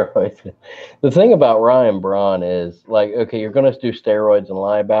steroids. The thing about Ryan Braun is, like, okay, you're gonna do steroids and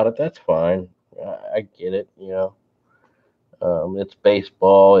lie about it. That's fine. I get it. It's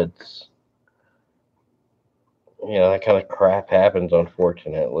baseball. It's that kind of crap happens,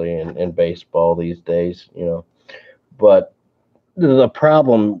 unfortunately, in baseball these days. But the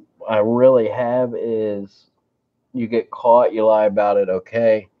problem I really have is you get caught, you lie about it,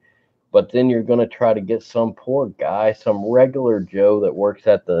 okay. But then you're going to try to get some poor guy, some regular Joe that works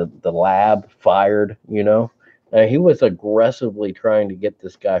at the lab fired. He was aggressively trying to get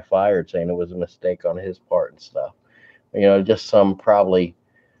this guy fired, saying it was a mistake on his part and stuff. Just some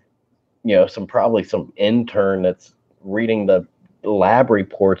intern that's reading the lab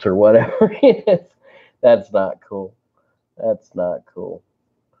reports or whatever. That's not cool. That's not cool.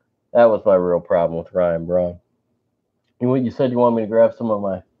 That was my real problem with Ryan Braun. You said you want me to grab some of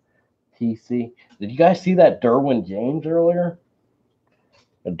my PC. Did you guys see that Derwin James earlier?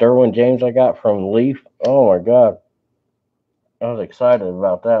 The Derwin James I got from Leaf. Oh my God. I was excited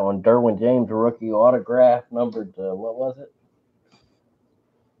about that one. Derwin James, rookie autograph, numbered, what was it?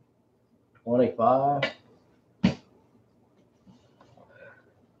 25.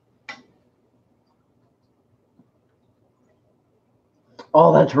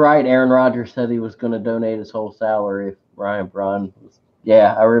 Oh, that's right. Aaron Rodgers said he was going to donate his whole salary if Ryan Braun was.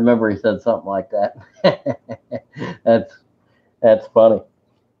 Yeah, I remember he said something like that. That's funny.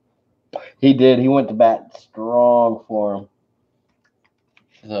 He did. He went to bat strong for him.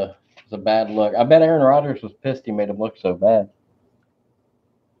 It's a bad look. I bet Aaron Rodgers was pissed he made him look so bad.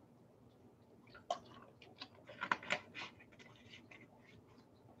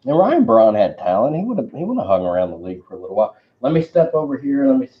 And Ryan Braun had talent. He would have hung around the league for a little while. Let me step over here.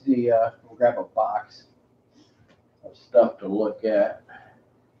 Let me see. We'll grab a box of stuff to look at.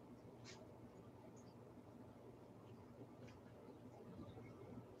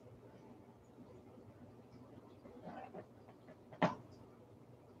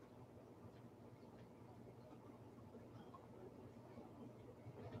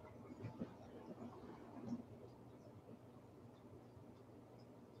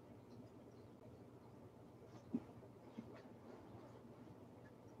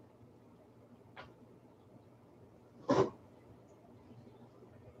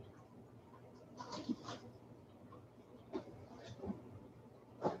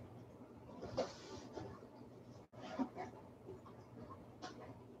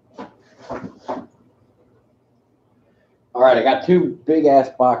 All right, I got two big ass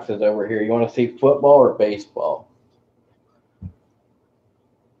boxes over here. You want to see football or baseball?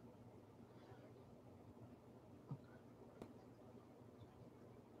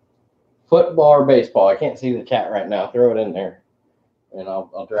 Football or baseball? I can't see the chat right now. Throw it in there, and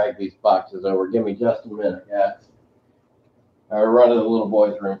I'll drag these boxes over. Give me just a minute, guys. I'll run to the little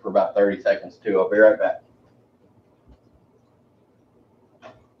boy's room for about 30 seconds too. I'll be right back.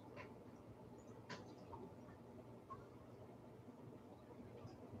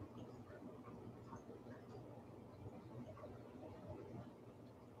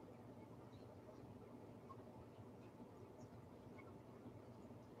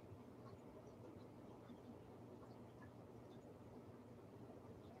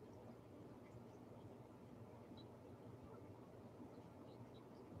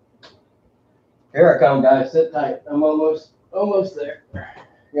 Here I come, guys. Sit tight. I'm almost there.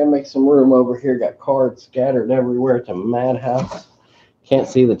 Gotta make some room over here. Got cards scattered everywhere. It's a madhouse. Can't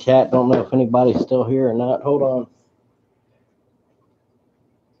see the chat. Don't know if anybody's still here or not. Hold on.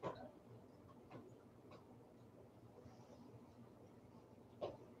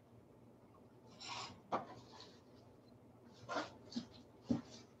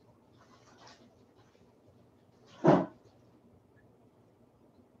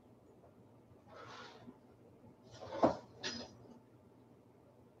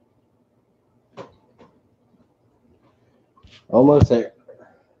 Almost there.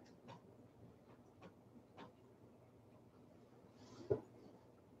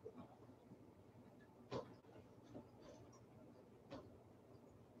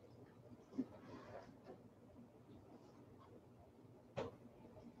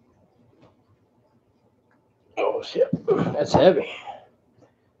 Oh shit, that's heavy.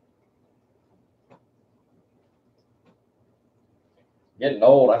 Getting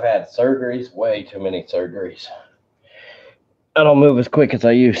old. I've had surgeries, way too many surgeries. I don't move as quick as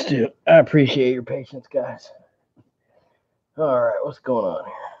I used to. I appreciate your patience, guys. All right, what's going on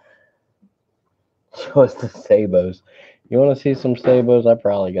here? Show us the Sabos. You want to see some Sabos? I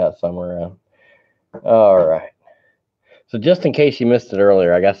probably got some around. All right. So just in case you missed it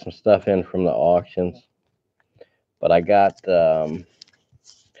earlier, I got some stuff in from the auctions, but I got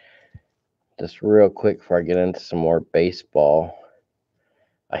just real quick before I get into some more baseball.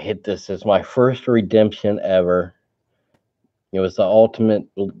 I hit this as my first redemption ever. It was the Ultimate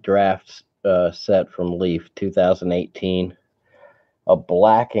Draft set from Leaf 2018, a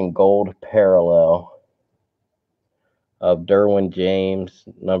black and gold parallel of Derwin James,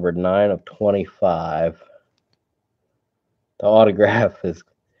 number 9 of 25. The autograph is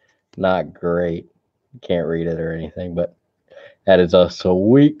not great. Can't read it or anything, but that is a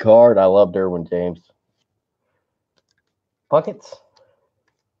sweet card. I love Derwin James. Puckets?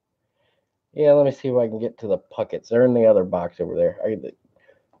 Yeah, let me see if I can get to the Puckets. They're in the other box over there.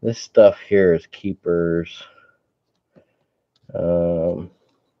 This stuff here is keepers. All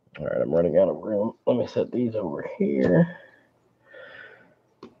right, I'm running out of room. Let me set these over here.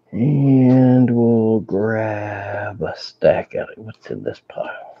 And we'll grab a stack of it. What's in this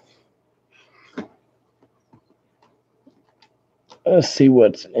pile? Let's see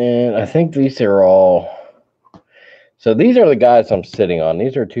what's in. I think these are all. So these are the guys I'm sitting on.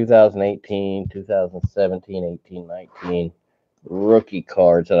 These are 2018, 2017, 18, 19 rookie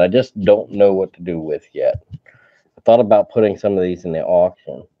cards that I just don't know what to do with yet. I thought about putting some of these in the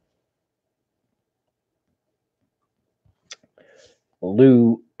auction.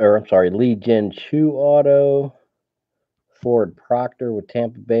 Lee Jin Chu auto, Ford Proctor with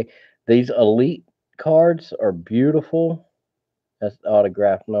Tampa Bay. These elite cards are beautiful. That's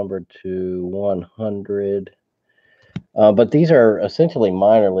autograph number to 100. But these are essentially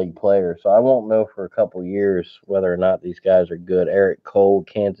minor league players, so I won't know for a couple years whether or not these guys are good. Eric Cole,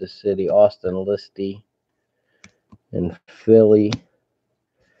 Kansas City, Austin Listy in Philly.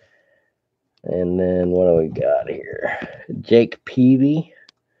 And then what do we got here? Jake Peavy.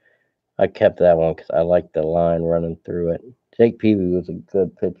 I kept that one because I like the line running through it. Jake Peavy was a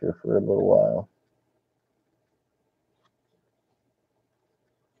good pitcher for a little while.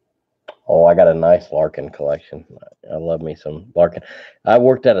 Oh, I got a nice Larkin collection. I love me some Larkin. I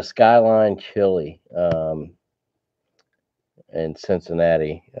worked at a Skyline Chili in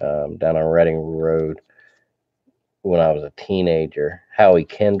Cincinnati, down on Reading Road when I was a teenager. Howie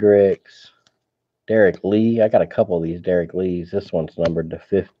Kendricks, Derek Lee. I got a couple of these Derek Lees. This one's numbered to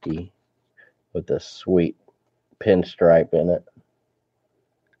 50 with a sweet pinstripe in it.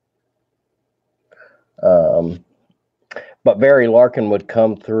 But Barry Larkin would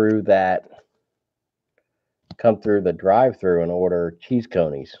come through the drive-through and order cheese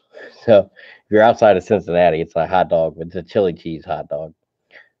conies. So if you're outside of Cincinnati, it's a hot dog. It's a chili cheese hot dog.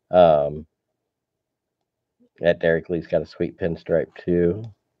 That Derek Lee's got a sweet pinstripe too.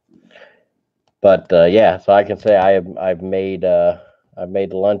 But yeah, so I can say I've made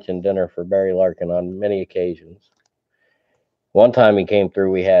lunch and dinner for Barry Larkin on many occasions. One time he came through,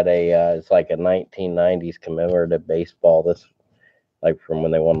 we had it's like a 1990s commemorative baseball. This like from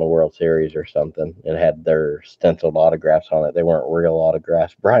when they won the World Series or something. It had their stenciled autographs on it. They weren't real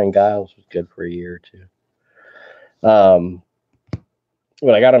autographs. Brian Giles was good for a year or two.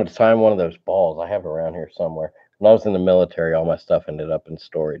 When I got him to sign one of those balls, I have it around here somewhere. When I was in the military, all my stuff ended up in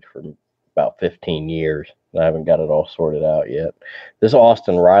storage for about 15 years. And I haven't got it all sorted out yet. This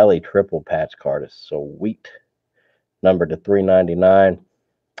Austin Riley triple patch card is sweet. Numbered to 399.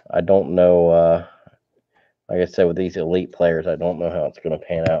 I don't know. Like I said, with these elite players, I don't know how it's going to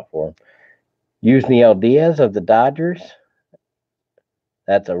pan out for them. Yusniel Diaz of the Dodgers.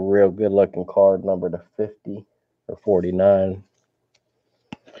 That's a real good looking card, numbered to 50 or 49.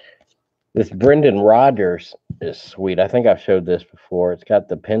 This Brendan Rodgers is sweet. I think I've showed this before. It's got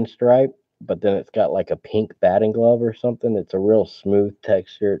the pinstripe, but then it's got like a pink batting glove or something. It's a real smooth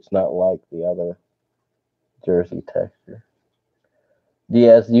texture. It's not like the other jersey texture.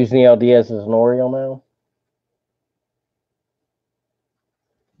 Yusniel Diaz is an Oriole now.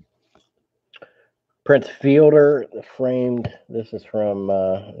 Prince Fielder, framed. This is from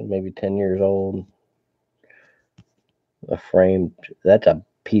maybe 10 years old. A framed. That's a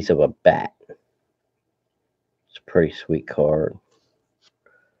piece of a bat. It's a pretty sweet card.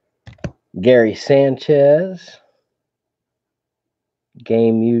 Gary Sanchez.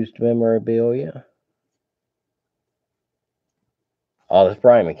 Game used memorabilia. Oh, this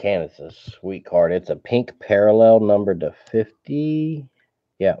Brian McCann is a sweet card. It's a pink parallel numbered to 50.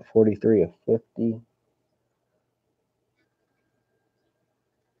 Yeah, 43 of 50.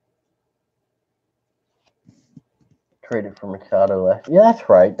 Traded for Machado last. Yeah, that's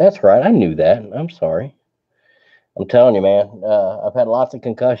right. That's right. I knew that. I'm sorry. I'm telling you, man. I've had lots of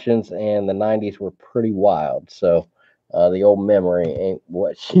concussions, and the '90s were pretty wild. So the old memory ain't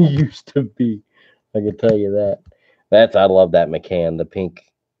what she used to be. I can tell you that. I love that McCann, the pink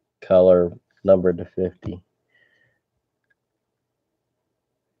color, numbered to 50.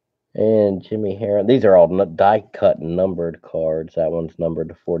 And Jimmy Heron. These are all die cut numbered cards. That one's numbered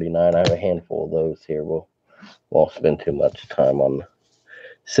to 49. I have a handful of those here. We'll won't spend too much time on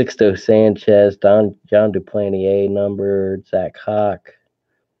Sixto Sanchez, John Duplantier numbered, Zach Hawk,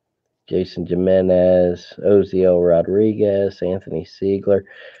 Jason Jimenez, Ozio Rodriguez, Anthony Siegler.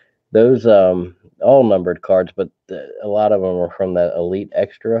 Those all numbered cards, but a lot of them are from that Elite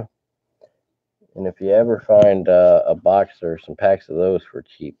Extra. And if you ever find a box or some packs of those for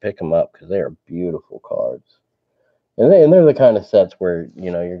cheap, pick them up because they are beautiful cards. And they're the kind of sets where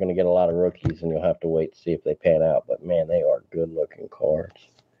you're going to get a lot of rookies, and you'll have to wait to see if they pan out. But man, they are good looking cards.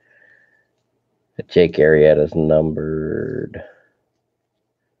 Jake Arrieta's numbered.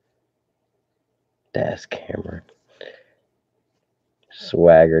 Das Cameron.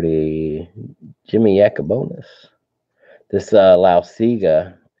 Swaggerty. Jimmy Yacobonis. This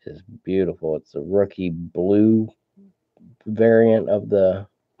Lausiga is beautiful. It's a rookie blue variant of the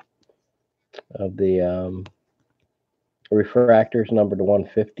refractors, numbered to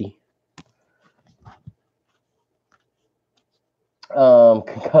 150.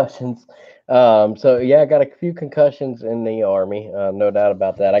 Concussions. So yeah, I got a few concussions in the Army, no doubt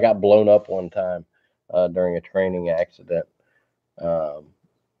about that. I got blown up one time during a training accident. Um,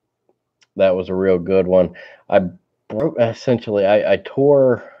 that was a real good one. I broke essentially. I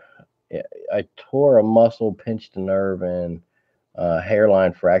tore a muscle, pinched a nerve, and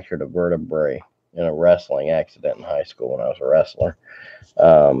hairline fractured a vertebrae in a wrestling accident in high school when I was a wrestler.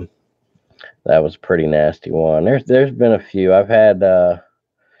 Um, that was a pretty nasty one. There's been a few. I've had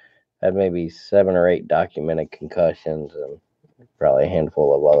maybe 7 or 8 documented concussions, and probably a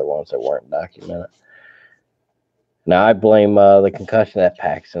handful of other ones that weren't documented. Now I blame the concussion at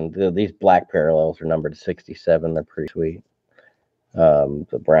Paxson. These black parallels are numbered to 67. They're pretty sweet.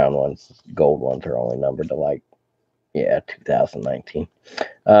 The brown ones, gold ones, are only numbered to 2019.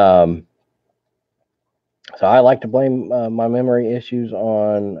 So I like to blame my memory issues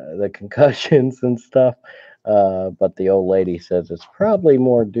on the concussions and stuff. But the old lady says it's probably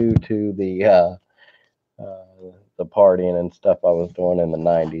more due to the partying and stuff I was doing in the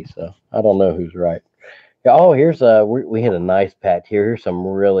 '90s. So I don't know who's right. Yeah, oh, here's we hit a nice patch here. Here's some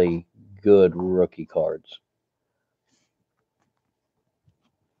really good rookie cards.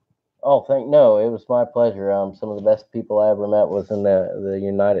 Oh, no, it was my pleasure. Some of the best people I ever met was in the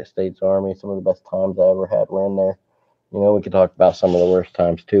United States Army. Some of the best times I ever had were in there. We could talk about some of the worst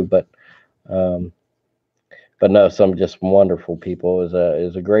times too, um, but no, some just wonderful people. It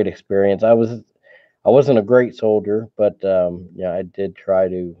was a great experience. I wasn't a great soldier, but yeah, I did try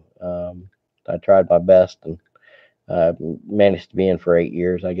to. I tried my best and managed to be in for 8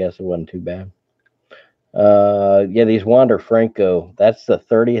 years. I guess it wasn't too bad. Yeah, these Wander Franco. That's the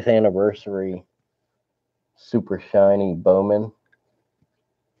 30th anniversary. Super shiny Bowman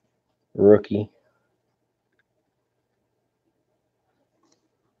rookie.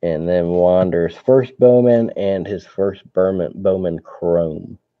 And then Wander's first Bowman and his first Bowman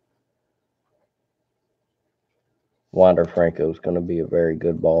Chrome. Wander Franco is going to be a very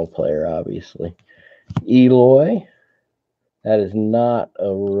good ball player, obviously. Eloy. That is not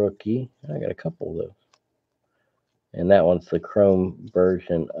a rookie. I got a couple of those. And that one's the Chrome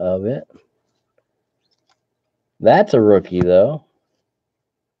version of it. That's a rookie, though.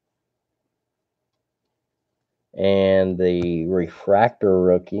 And the Refractor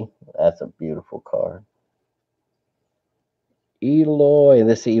rookie. That's a beautiful card. Eloy.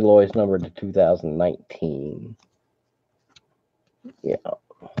 This Eloy is numbered to 2019. Yeah.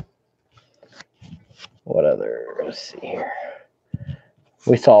 What other? Let's see here.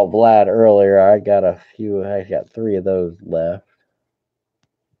 We saw Vlad earlier. I got 3 of those left.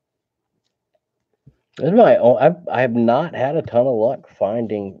 This is my own. I have not had a ton of luck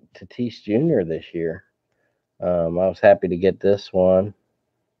finding Tatis Jr. this year. I was happy to get this one.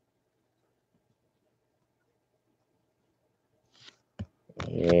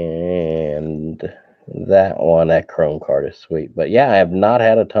 And that one, that chrome card is sweet. But yeah, I have not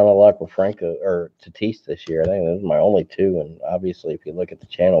had a ton of luck with Franco or Tatis this year. I think this is my only two. And obviously, if you look at the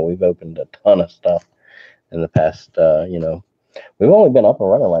channel, we've opened a ton of stuff in the past. We've only been up and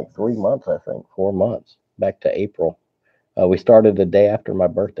running like 3 months, I think, 4 months, back to April. We started the day after my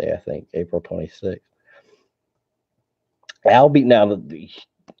birthday, I think, April 26th. Albie, now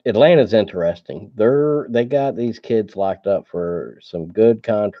Atlanta's interesting. They got these kids locked up for some good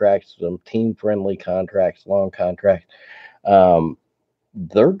contracts, some team friendly contracts, long contracts. Um,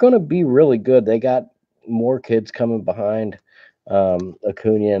 they're going to be really good. They got more kids coming behind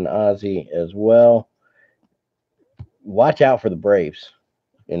Acuna and Ozzy as well. Watch out for the Braves.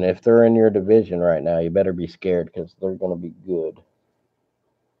 And if they're in your division right now, you better be scared because they're going to be good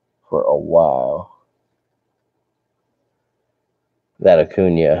for a while. That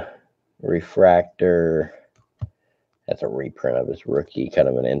Acuna refractor, that's a reprint of his rookie, kind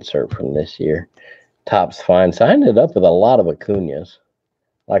of an insert from this year. Top's fine. So I ended up with a lot of Acunas.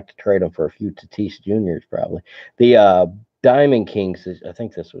 Like to trade them for a few Tatis Juniors probably. The Diamond Kings, I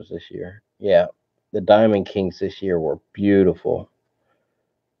think this was this year. Yeah, the Diamond Kings this year were beautiful.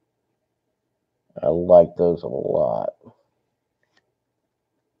 I like those a lot.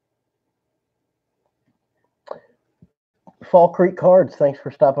 Fall Creek Cards, thanks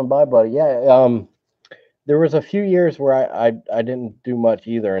for stopping by, buddy. Yeah, there was a few years where I didn't do much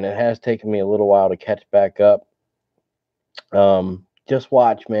either, and it has taken me a little while to catch back up. Just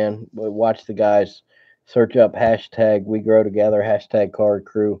watch, man. Watch the guys. Search up hashtag We Grow Together, hashtag Card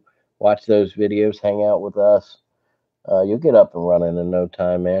Crew. Watch those videos. Hang out with us. You'll get up and running in no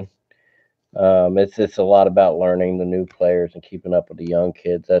time, man. It's a lot about learning the new players and keeping up with the young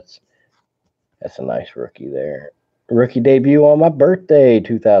kids. That's a nice rookie there. Rookie debut on my birthday,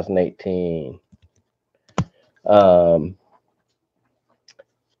 2018. Um,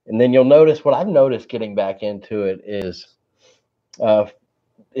 and then you'll notice what I've noticed getting back into it is uh,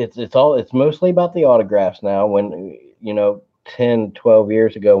 it's mostly about the autographs now. When 10, 12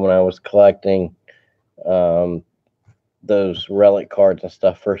 years ago when I was collecting um, those relic cards and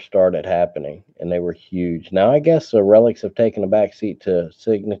stuff first started happening, and they were huge. Now I guess the relics have taken a backseat to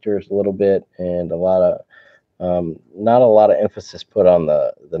signatures a little bit, and a lot of not a lot of emphasis put on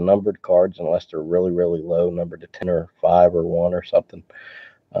the numbered cards unless they're really really low, numbered to 10 or 5 or 1 or something.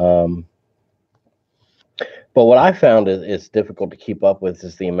 Um, but what I found is difficult to keep up with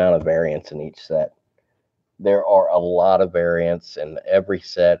is the amount of variance in each set. There are a lot of variants in every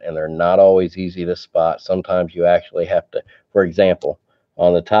set, and they're not always easy to spot. Sometimes you actually have to, for example,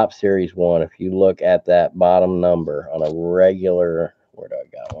 on the top series one, if you look at that bottom number on a regular, where do I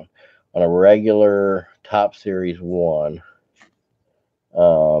got one? On a regular top series one,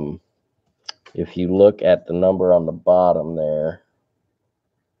 if you look at the number on the bottom there,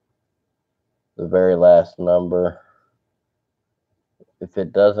 the very last number, if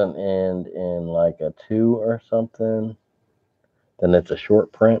it doesn't end in like a 2 or something, then it's a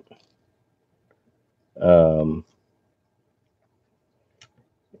short print.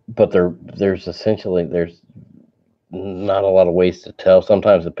 But there's essentially there's not a lot of ways to tell.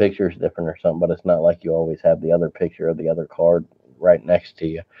 Sometimes the picture is different or something, but it's not like you always have the other picture of the other card right next to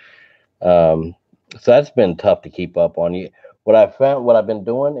you. So that's been tough to keep up on. What I found, what I've been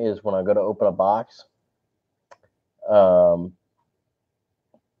doing is when I go to open a box, um,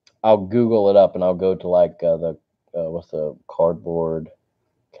 I'll Google it up and I'll go to like the what's the cardboard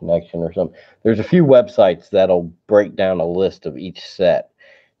connection or something. There's a few websites that'll break down a list of each set,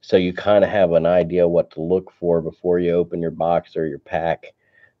 so you kind of have an idea what to look for before you open your box or your pack.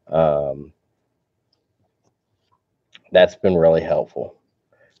 Um, that's been really helpful.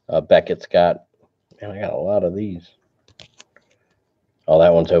 Beckett's got, man, I got a lot of these. Oh,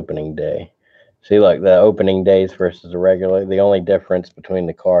 that one's opening day. See, like the opening days versus the regular. The only difference between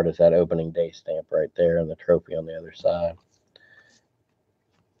the card is that opening day stamp right there and the trophy on the other side.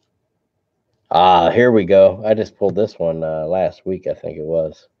 Ah, here we go. I just pulled this one last week, I think it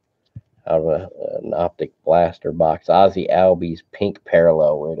was, out of an optic blaster box. Ozzy Albies pink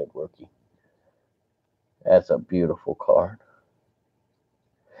parallel rated rookie. That's a beautiful card.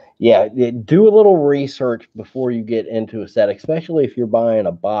 Yeah, do a little research before you get into a set, especially if you're buying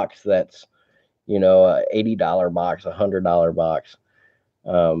a box that's, a $80 box, $100 box.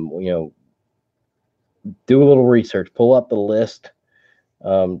 Um, you know, do a little research, pull up the list,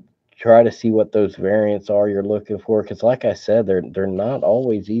 um, try to see what those variants are you're looking for. Because, like I said, they're not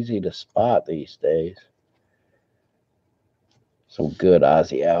always easy to spot these days. Some good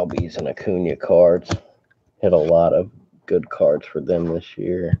Ozzy Albies and Acuna cards. Hit a lot of good cards for them this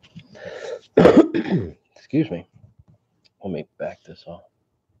year. Excuse me. Let me back this off.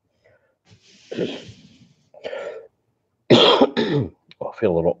 I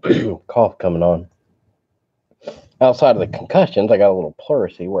feel a little cough coming on. Outside of the concussions, I got a little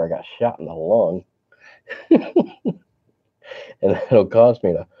pleurisy where I got shot in the lung, and it'll cause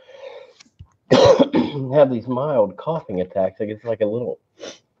me to have these mild coughing attacks. Like it's like a little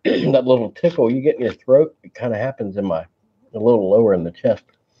that little tickle you get in your throat. It kind of happens a little lower in the chest.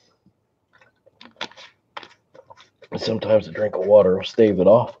 Sometimes a drink of water will stave it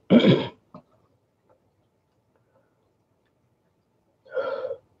off.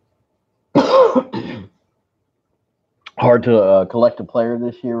 Hard to collect a player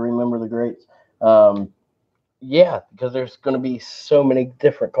this year. Remember the greats? Yeah, because there's going to be so many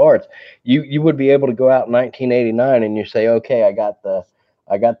different cards. You would be able to go out in 1989 and you say, okay, I got the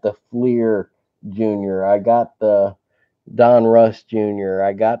Fleer Jr., I got the Don Russ Jr.,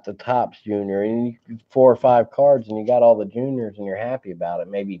 I got the Topps Jr., and 4 or 5 cards, and you got all the juniors, and you're happy about it.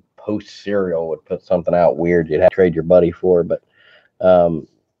 Maybe Post Serial would put something out weird you'd have to trade your buddy for, but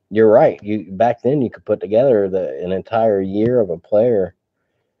you're right. Back then you could put together an entire year of a player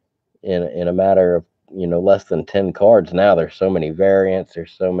in a matter of less than 10 cards. Now there's so many variants,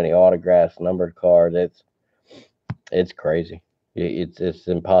 there's so many autographs, numbered cards. It's crazy. It's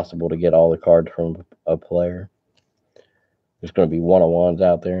impossible to get all the cards from a player. There's going to be one-on-ones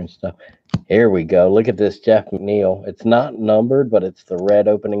out there and stuff. Here we go. Look at this Jeff McNeil. It's not numbered, but it's the red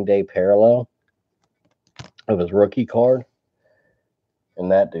opening day parallel of his rookie card.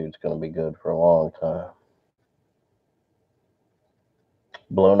 And that dude's going to be good for a long time.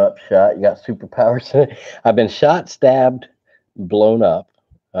 Blown up shot. You got superpowers. I've been shot, stabbed, blown up.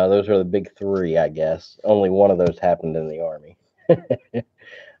 Those are the big 3, I guess. Only one of those happened in the Army.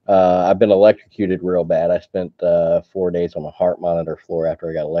 I've been electrocuted real bad. I spent 4 days on a heart monitor floor after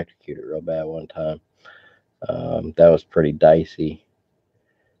I got electrocuted real bad one time. That was pretty dicey.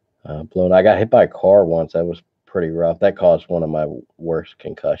 Blown. I got hit by a car once. That was pretty rough. That caused one of my worst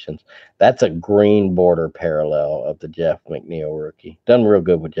concussions. That's a green border parallel of the Jeff McNeil rookie. Done real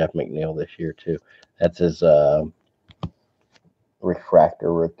good with Jeff McNeil this year too. That's his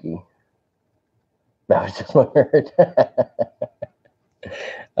refractor rookie. That was just my word.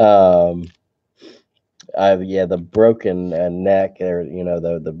 The broken neck, or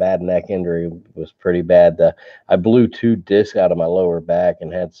the bad neck injury was pretty bad. I blew 2 discs out of my lower back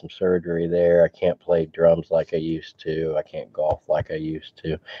and had some surgery there. I can't play drums like I used to. I can't golf like I used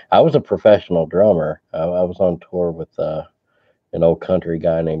to. I was a professional drummer. I was on tour with an old country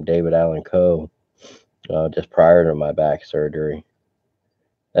guy named David Allen Coe just prior to my back surgery.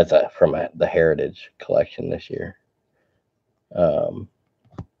 That's from the Heritage collection this year.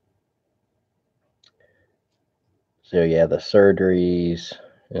 So yeah, the surgeries,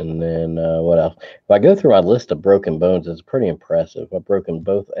 and then what else? If I go through my list of broken bones, it's pretty impressive. I've broken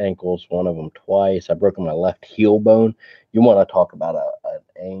both ankles, one of them twice. I've broken my left heel bone. You want to talk about a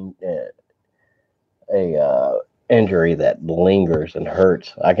injury that lingers and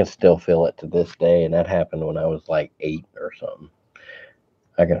hurts? I can still feel it to this day, and that happened when I was like 8 or something.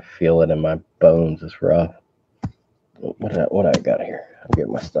 I can feel it in my bones. It's rough. What I got here? I'm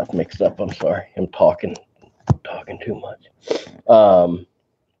getting my stuff mixed up. I'm sorry. I'm talking too much.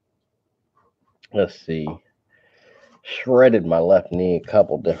 Let's see. Shredded my left knee a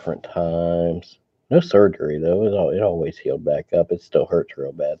couple different times. No surgery though. It always healed back up. It still hurts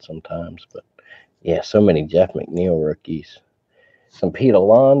real bad sometimes, but yeah, so many Jeff McNeil rookies. Some Pete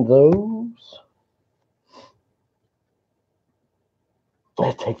Alonsos.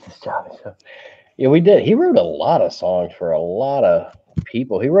 Let's take this job. Yeah, we did. He wrote a lot of songs for a lot of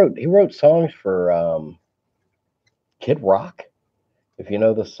people. He wrote songs for Kid Rock. If you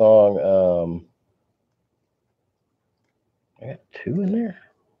know the song, I got 2 in there.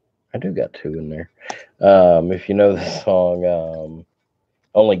 I do got 2 in there. If you know the song,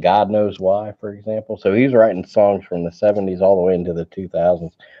 Only God Knows Why, for example. So he's writing songs from the 70s all the way into the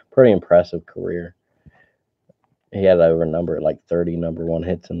 2000s. Pretty impressive career. He had over like 30 number 1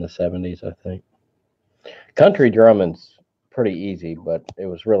 hits in the 70s, I think. Country drumming's pretty easy, but it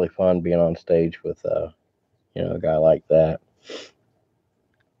was really fun being on stage with a guy like that.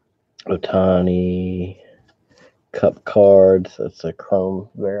 Otani, Cup cards. That's a chrome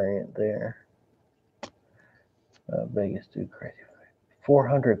variant there. Vegas dude crazy.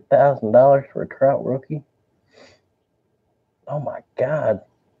 $400,000 for a Trout rookie. Oh my God.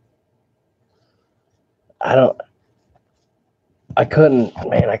 I couldn't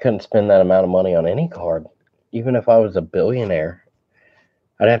spend that amount of money on any card. Even if I was a billionaire,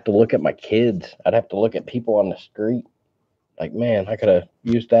 I'd have to look at my kids. I'd have to look at people on the street. Like, man, I could have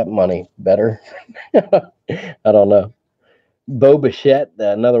used that money better. I don't know. Bo Bichette,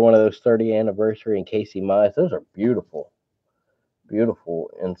 another one of those 30th anniversary, and Casey Mize. Those are beautiful,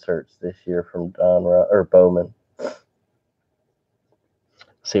 beautiful inserts this year from Bowman.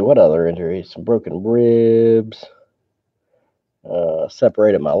 See what other injuries? Some broken ribs.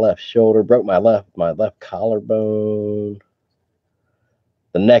 Separated my left shoulder. Broke my left collarbone.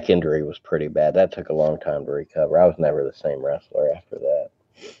 The neck injury was pretty bad. That took a long time to recover. I was never the same wrestler after that.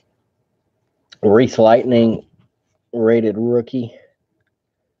 Reese Lightning, rated rookie.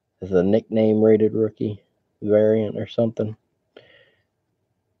 Is a nickname rated rookie variant or something.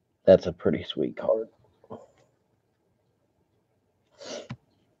 That's a pretty sweet card.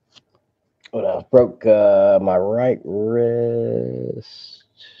 What else? Broke my right wrist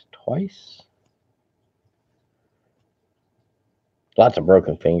twice. Lots of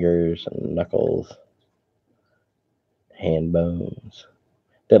broken fingers and knuckles, hand bones.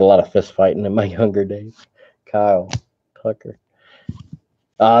 Did a lot of fist fighting in my younger days. Kyle Tucker.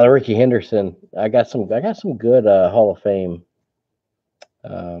 Ricky Henderson. I got some good Hall of Fame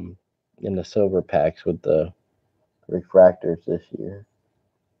in the silver packs with the refractors this year.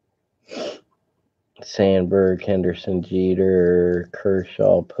 Sandberg, Henderson, Jeter,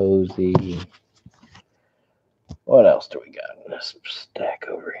 Kershaw, Posey. What else do we got in this stack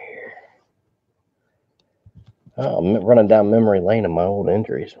over here? Oh, I'm running down memory lane of my old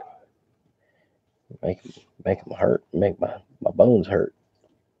injuries. Make them hurt. Make my bones hurt.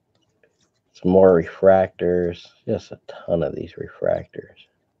 Some more refractors. Just a ton of these refractors.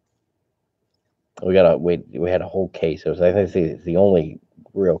 We had a whole case. I think it's the only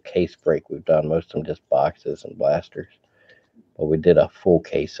real case break we've done. Most of them just boxes and blasters. But we did a full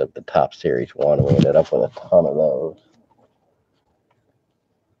case of the Top Series 1, and we ended up with a ton of those.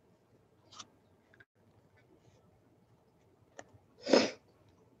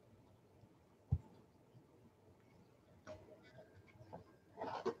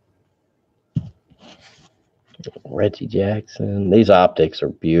 Reggie Jackson. These optics are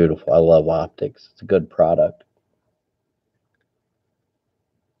beautiful. I love optics. It's a good product.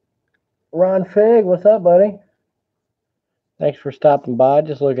 Ron Fig, what's up, buddy? Thanks for stopping by.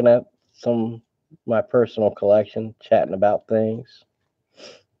 Just looking at some of my personal collection, chatting about things.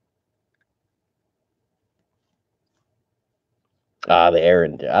 The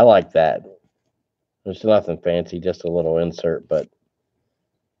Aaron. I like that. There's nothing fancy, just a little insert, but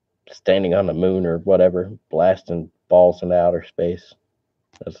standing on the moon or whatever, blasting balls into outer space.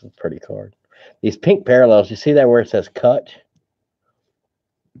 That's a pretty card. These pink parallels, you see that where it says Kutch?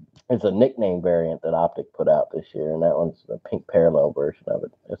 It's a nickname variant that Optic put out this year, and that one's the pink parallel version of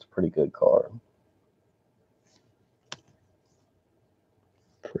it. It's a pretty good card.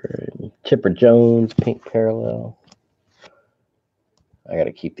 Chipper Jones, pink parallel. I got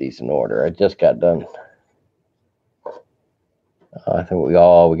to keep these in order. I just got done. I think we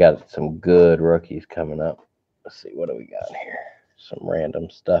got some good rookies coming up. Let's see, what do we got here? Some random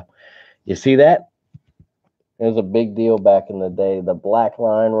stuff. You see that? It was a big deal back in the day. The black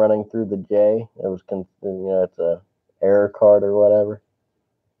line running through the J. It was, it's a error card or whatever.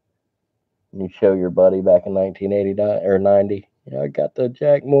 You show your buddy back in 1989 or 90. I got the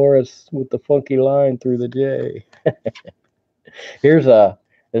Jack Morris with the funky line through the J. This is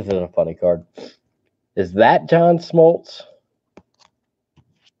a funny card. Is that John Smoltz?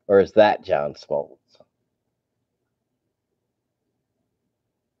 Or is that John Smoltz?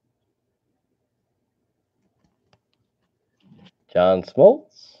 John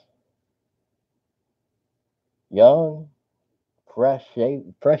Smoltz? Young,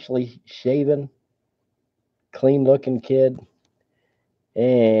 freshly shaven, clean looking kid,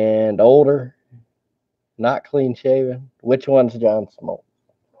 and older, not clean shaven. Which one's John Smoltz?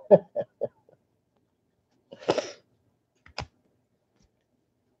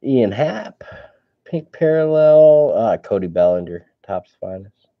 Ian Happ, pink parallel, Cody Bellinger, Topps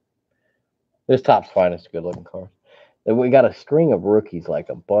Finest. This Topps Finest, good looking card. Then we got a string of rookies, like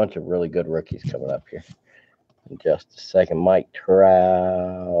a bunch of really good rookies coming up here. In just a second, Mike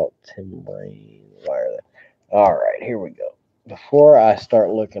Trout, Tim Raine, why are they? All right, here we go. Before I start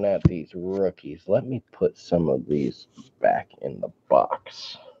looking at these rookies, let me put some of these back in the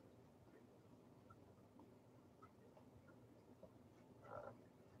box.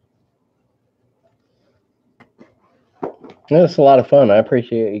 It's a lot of fun. I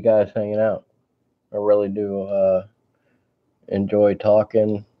appreciate you guys hanging out. I really do enjoy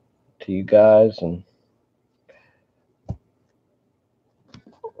talking to you guys and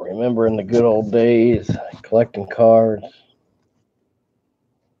remembering the good old days, collecting cards.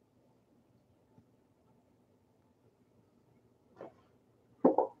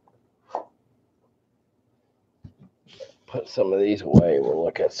 put some of these away. We'll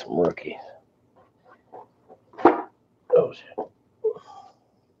look at some rookies. Oh, shit.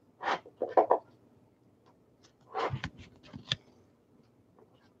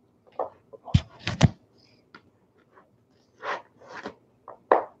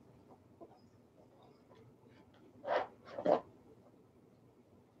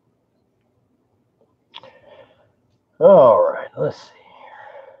 All right, let's see.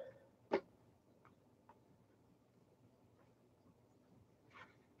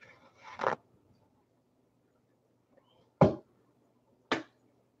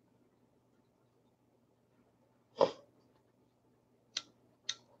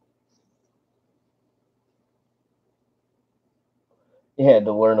 You had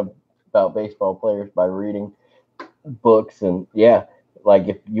to learn about baseball players by reading books, and yeah, like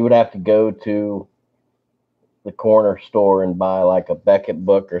if you would have to go to the corner store and buy like a Beckett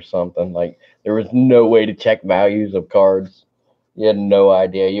book or something, like there was no way to check values of cards. You had no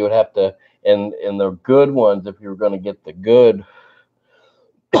idea. You would have to, and the good ones, if you were going to get the good,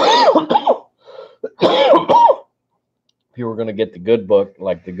 if you were going to get the good book,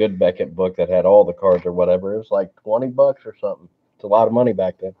 like the good Beckett book that had all the cards or whatever, it was like $20 or something. It's a lot of money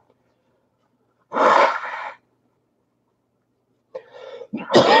back then.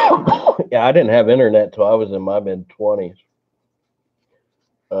 Yeah, I didn't have internet till I was in my mid-20s.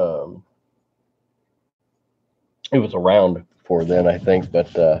 It was around for then, I think, but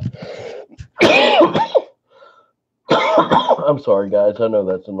I'm sorry, guys. I know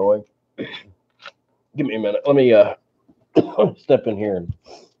that's annoying. Give me a minute. Let me step in here and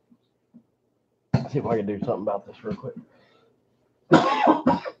see if I can do something about this real quick.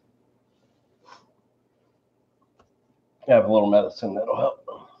 I have a little medicine that'll help.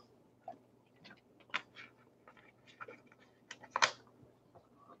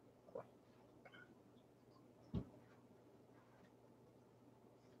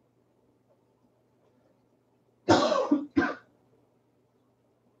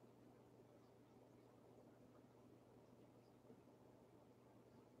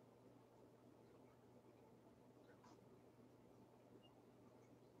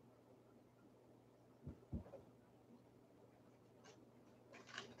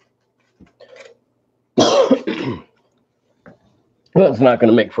 Well, it's not going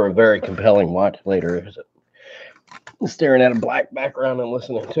to make for a very compelling watch later, is it? Staring at a black background and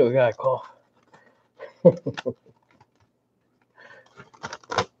listening to a guy cough.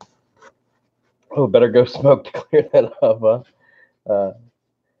 Oh, better go smoke to clear that up.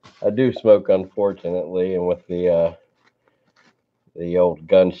 I do smoke, unfortunately, and with the old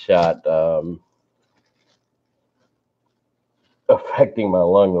gunshot affecting my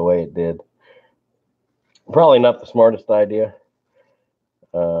lung the way it did. Probably not the smartest idea,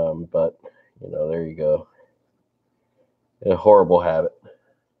 but there you go. A horrible habit.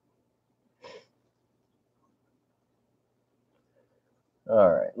 All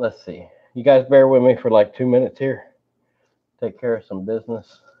right, let's see. You guys bear with me for like 2 minutes here. Take care of some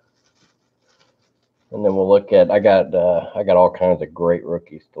business, and then we'll look at. I got all kinds of great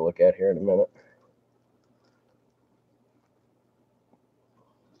rookies to look at here in a minute.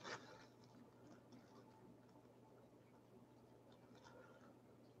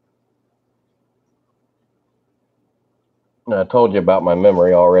 I told you about my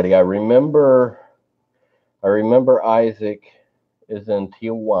memory already. I remember Isaac is in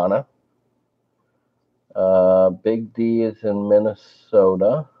Tijuana. Big D is in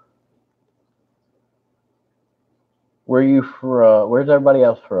Minnesota. Where are you from? Where's everybody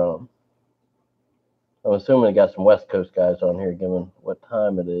else from? I'm assuming we got some West Coast guys on here, given what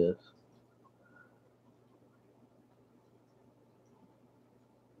time it is.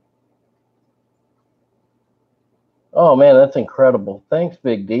 Oh man, that's incredible! Thanks,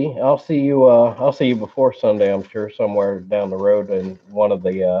 Big D. I'll see you. I'll see you before Sunday. I'm sure somewhere down the road in one of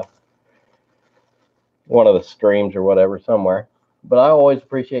the streams or whatever somewhere. But I always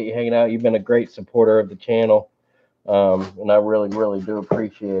appreciate you hanging out. You've been a great supporter of the channel, and I really, really do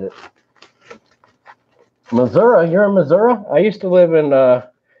appreciate it. Missouri, you're in Missouri? I used to live in. I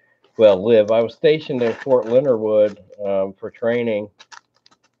was stationed in Fort Leonard Wood for training.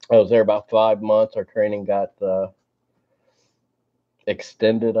 I was there about 5 months. Our training got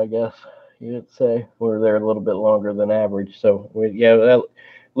extended, I guess you'd say. We were there a little bit longer than average. So I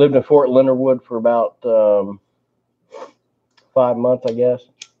lived in Fort Leonard Wood for about 5 months, I guess.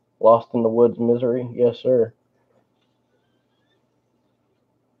 Lost in the woods, Missouri. Yes, sir.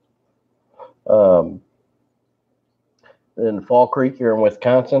 In Fall Creek, you're in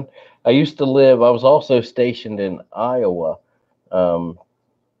Wisconsin. I was also stationed in Iowa.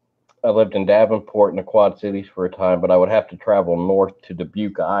 I lived in Davenport in the Quad Cities for a time, but I would have to travel north to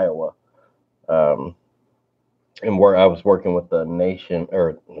Dubuque, Iowa, um, and where I was working with the nation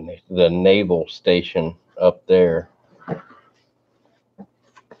or the naval station up there.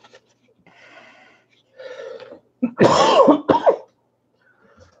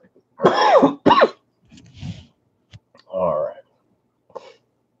 All right,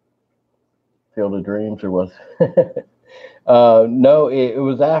 Field of Dreams, or was? No, it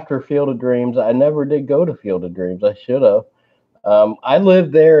was after Field of Dreams. I never did go to Field of Dreams. I should have. I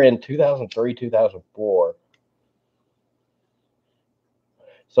lived there in 2003, 2004,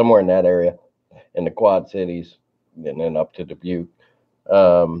 somewhere in that area, in the Quad Cities, and then up to Dubuque.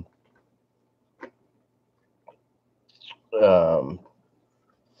 Um, um,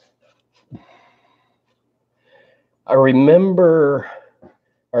 I remember,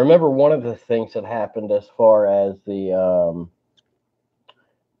 I remember one of the things that happened as far as the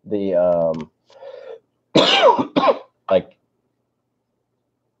like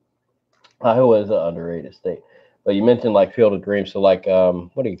Iowa is an underrated state, but you mentioned like Field of Dreams, so like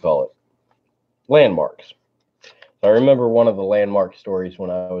what do you call it? Landmarks. So I remember one of the landmark stories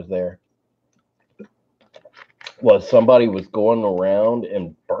when I was there was somebody was going around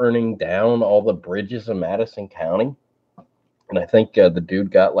and burning down all the bridges in Madison County. And I think the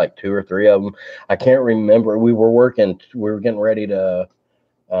dude got like two or three of them. I can't remember. We were getting ready to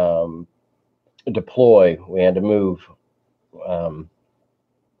um, deploy. Um,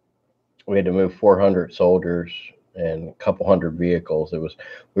 we had to move 400 soldiers and a couple hundred vehicles.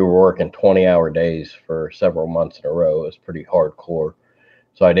 We were working 20-hour days for several months in a row. It was pretty hardcore.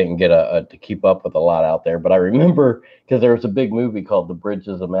 So I didn't get to keep up with a lot out there. But I remember because there was a big movie called The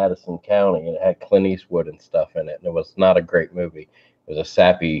Bridges of Madison County, and it had Clint Eastwood and stuff in it. And it was not a great movie. It was a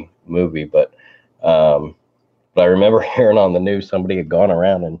sappy movie, but I remember hearing on the news somebody had gone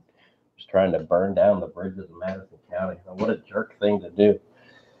around and was trying to burn down the bridges of Madison County. What a jerk thing to do.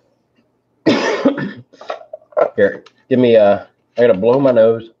 Here, give me I gotta blow my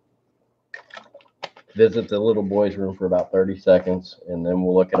nose, visit the little boys' room for about 30 seconds, and then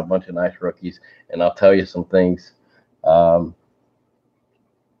we'll look at a bunch of nice rookies, and I'll tell you some things um,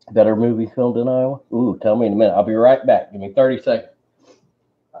 that are movie filmed in Iowa. Ooh, tell me in a minute. I'll be right back. Give me 30 seconds.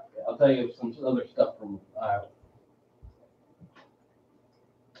 I'll tell you some other stuff from Iowa.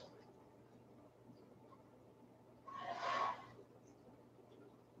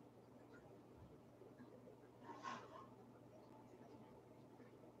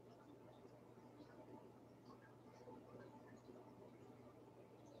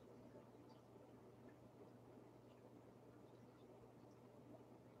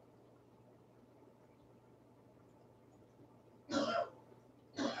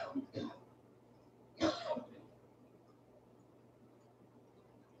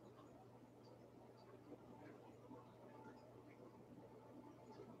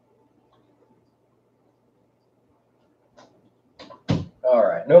 All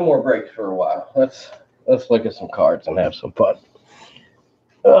right, no more breaks for a while. Let's look at some cards and have some fun.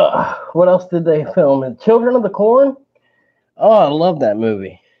 What else did they film? In Children of the Corn? Oh, I love that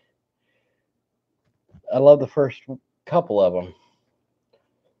movie. I love the first couple of them.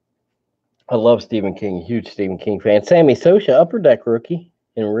 I love Stephen King, huge Stephen King fan. Sammy Socha, Upper Deck rookie,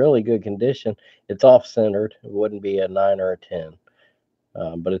 in really good condition. It's off centered. It wouldn't be a 9 or a 10,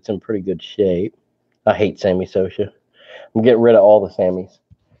 but it's in pretty good shape. I hate Sammy Socha. I'm getting rid of all the Sammys.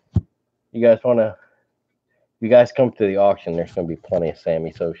 You guys want to? You guys come to the auction. There's going to be plenty of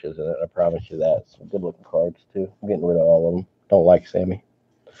Sammy Sochas in it. I promise you that. Some good looking cards too. I'm getting rid of all of them. Don't like Sammy,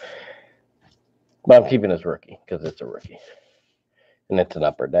 but I'm keeping his rookie because it's a rookie, and it's an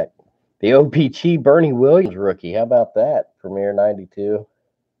Upper Deck. The OPG Bernie Williams rookie. How about that? Premier 92.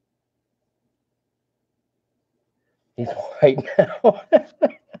 He's white now.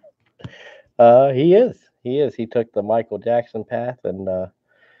 He is. He is. He took the Michael Jackson path and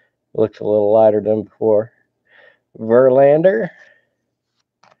looks a little lighter than before. Verlander.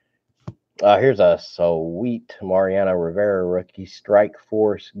 Here's a sweet Mariano Rivera rookie. Strike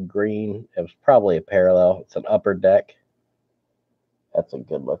Force green. It was probably a parallel. It's an Upper Deck. That's a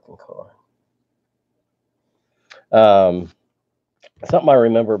good looking card. Something I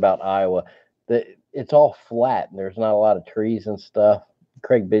remember about Iowa, it's all flat and there's not a lot of trees and stuff.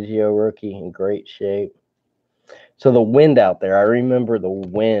 Craig Biggio rookie in great shape. So the wind out there, I remember the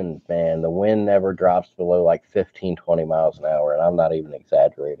wind, man. The wind never drops below like 15, 20 miles an hour, and I'm not even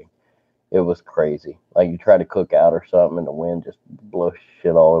exaggerating. It was crazy. Like you try to cook out or something and the wind just blows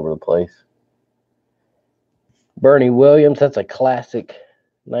shit all over the place. Bernie Williams, that's a classic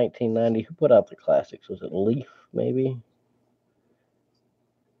 1990. Who put out the classics? Was it Leaf, maybe?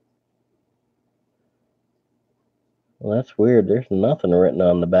 Well, that's weird. There's nothing written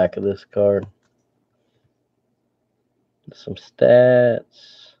on the back of this card. Some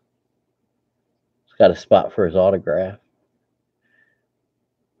stats. It's got a spot for his autograph.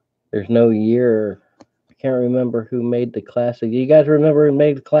 There's no year. I can't remember who made the classic. Do you guys remember who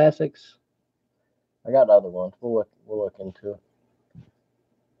made the classics? I got other ones. We'll look into it.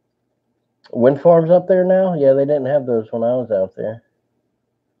 Wind farms up there now? Yeah, they didn't have those when I was out there.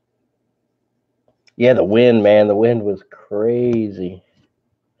 Yeah, the wind, man. The wind was crazy.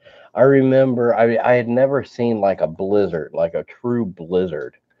 I remember I had never seen like a blizzard, like a true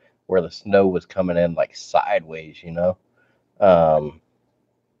blizzard, where the snow was coming in like sideways, you know. Um,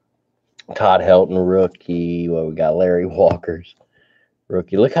 Todd Helton, rookie. Well, we got Larry Walker's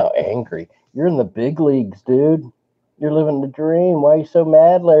rookie. Look how angry. You're in the big leagues, dude. You're living the dream. Why are you so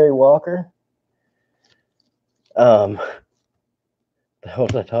mad, Larry Walker? What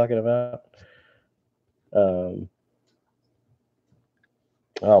was I talking about? Um,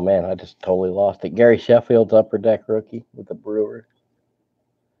 oh man, I just totally lost it. Gary Sheffield's upper deck rookie with the Brewers.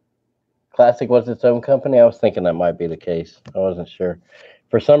 Classic was its own company. I was thinking that might be the case. I wasn't sure.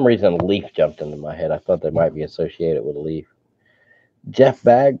 For some reason, Leaf jumped into my head. I thought they might be associated with Leaf. Jeff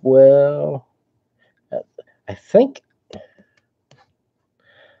Bagwell. I think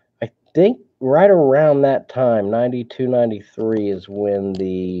I think right around that time, 92, 93, is when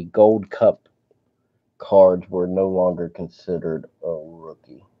the Gold Cup cards were no longer considered a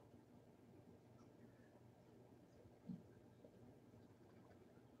rookie.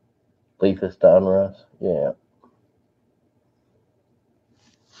 Leafus Donruss, yeah.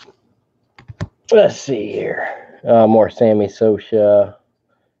 Let's see here. More Sammy Sosa.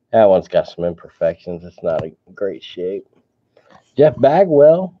 That one's got some imperfections. It's not a great shape. Jeff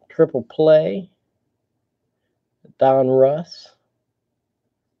Bagwell, triple play. Don Russ.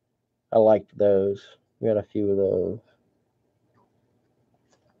 I liked those. We got a few of those.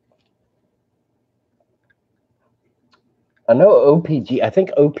 I know OPG. I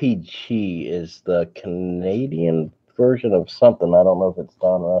think OPG is the Canadian version of something. I don't know if it's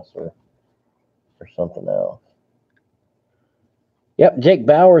Don Russ or something else. Yep, Jake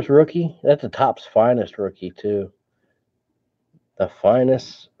Bauers rookie. That's the Topps finest rookie too. The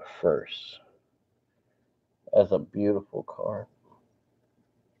finest first. That's a beautiful card.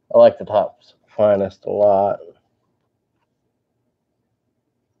 I like the Topps finest a lot.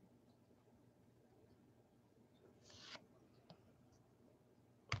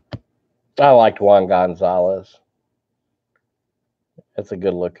 I liked Juan Gonzalez. That's a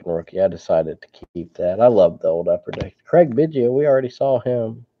good looking rookie. I decided to keep that. I love the old upper deck. Craig Biggio, we already saw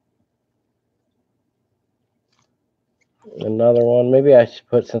him. Another one. Maybe I should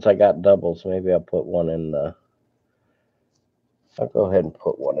put, since I got doubles, maybe I'll put one in the. I'll go ahead and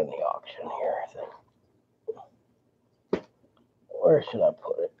put one in the auction here. Where should I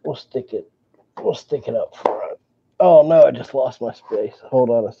put it? We'll stick it up front. Oh no, I just lost my space. Hold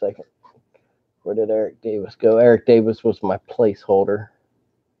on a second. Where did Eric Davis go? Eric Davis was my placeholder.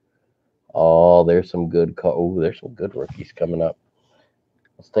 Oh, there's some good. Oh, there's some good rookies coming up.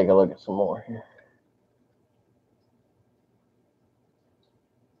 Let's take a look at some more here.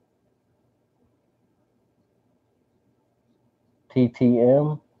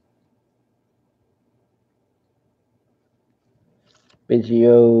 TTM.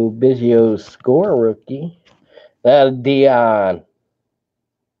 Biggio's score rookie. That Dion.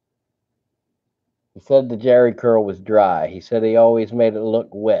 He said the Jerry curl was dry. He said he always made it look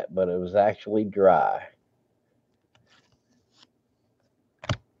wet, but it was actually dry.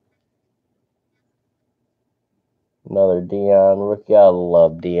 Another Dion rookie. I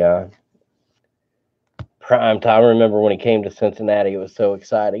love Dion. Prime time. I remember when he came to Cincinnati, it was so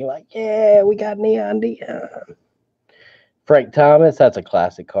exciting. Like, yeah, we got Neon Dion. Frank Thomas, that's a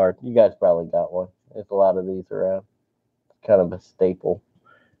classic card. You guys probably got one. There's a lot of these around. Kind of a staple.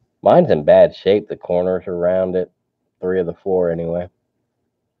 Mine's in bad shape. The corners around it, 3 of the 4 anyway.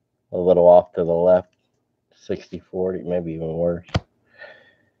 A little off to the left, 60-40, maybe even worse.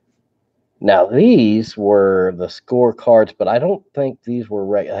 Now, these were the scorecards, but I don't think these were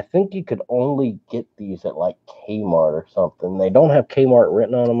right. I think you could only get these at like Kmart or something. They don't have Kmart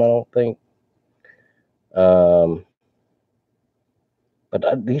written on them, I don't think.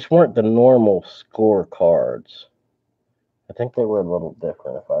 But these weren't the normal scorecards. I think they were a little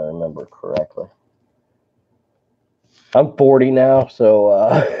different, if I remember correctly. I'm 40 now, so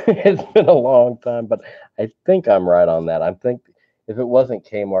it's been a long time, but I think I'm right on that. I think if it wasn't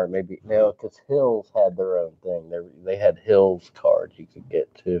Kmart, maybe because Hills had their own thing. They had Hills cards you could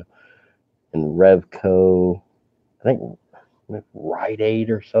get too, and Revco. I think Rite Aid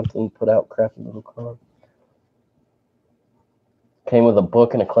or something put out crappy little cards. Came with a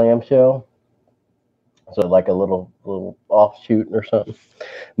book and a clamshell, so like a little offshoot or something.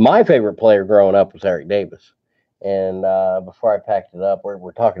 My favorite player growing up was Eric Davis. And before I packed it up,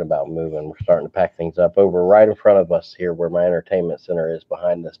 we're talking about moving. We're starting to pack things up over right in front of us here, where my entertainment center is,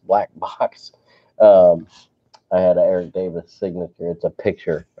 behind this black box. Um, I had an Eric Davis signature. It's a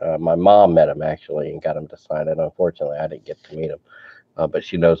picture. My mom met him actually and got him to sign it. Unfortunately, I didn't get to meet him, but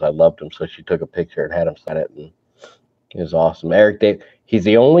she knows I loved him, so she took a picture and had him sign it. And it was awesome. Eric Davis. He's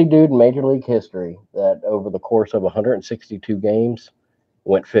the only dude in Major League history that over the course of 162 games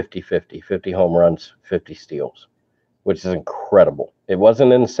went 50-50, 50 home runs, 50 steals, which is incredible. It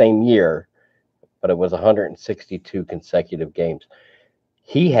wasn't in the same year, but it was 162 consecutive games.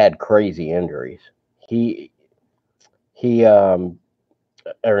 He had crazy injuries. He he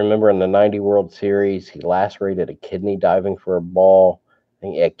I remember in the 90 World Series, he lacerated a kidney diving for a ball. I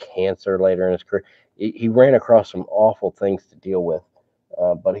think he had cancer later in his career. He ran across some awful things to deal with,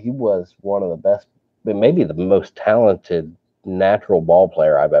 but he was one of the best, but maybe the most talented natural ball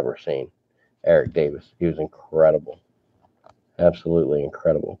player I've ever seen. Eric Davis. He was incredible. Absolutely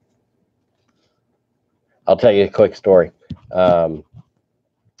incredible. I'll tell you a quick story. Um,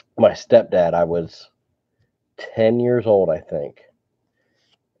 my stepdad, I was 10 years old, I think,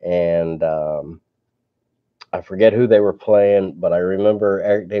 and I forget who they were playing, but I remember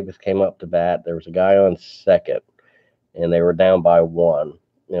Eric Davis came up to bat. There was a guy on second, and they were down by one.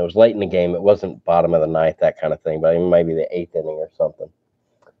 And it was late in the game. It wasn't bottom of the ninth, that kind of thing, but maybe the eighth inning or something.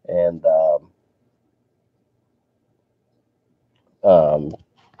 And um,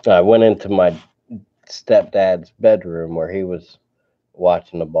 I went into my stepdad's bedroom where he was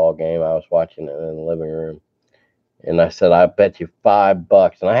watching the ball game. I was watching it in the living room, and I said, "I bet you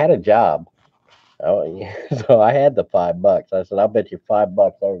 $5." And I had a job, so I had the $5. I said, "I'll bet you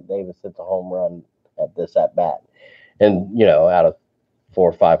 $5 Eric Davis hits a home run at this at bat." And out of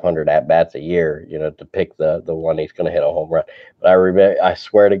 400 or 500 at bats a year, to pick the one he's going to hit a home run. But I remember, I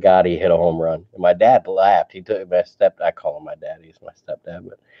swear to God, he hit a home run. And my dad laughed. He took my step. I call him my dad. He's my stepdad,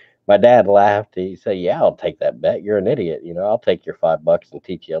 but my dad laughed. He said, "Yeah, I'll take that bet. You're an idiot. I'll take your $5 and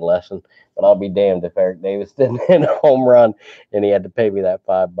teach you a lesson. But I'll be damned if Eric Davis didn't hit a home run and he had to pay me that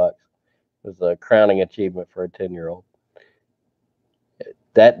 $5." It was a crowning achievement for a 10-year-old.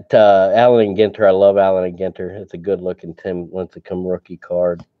 That Allen and Ginter, I love Allen and Ginter. It's a good looking Tim Lincecum rookie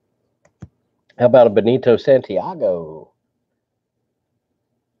card. How about a Benito Santiago?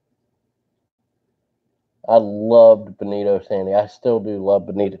 I loved Benito Santiago. I still do love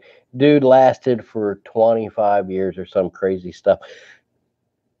Benito. Dude lasted for 25 years or some crazy stuff.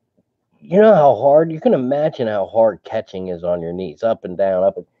 You know how hard, you can imagine how hard catching is on your knees, up and down,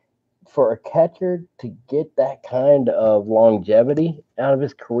 up and for a catcher to get that kind of longevity out of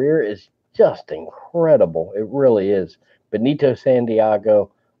his career is just incredible. It really is. Benito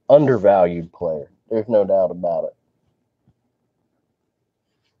Santiago, undervalued player. There's no doubt about it.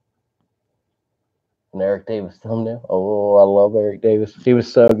 And Eric Davis thumbnail. Oh, I love Eric Davis. He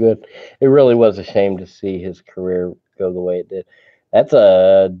was so good. It really was a shame to see his career go the way it did. That's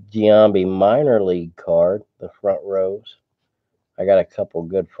a Giambi minor league card, the front rows. I got a couple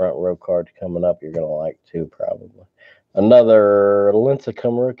good front row cards coming up you're going to like too, probably. Another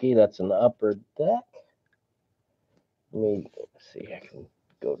Lincecum rookie. That's an upper deck. Let me see. I can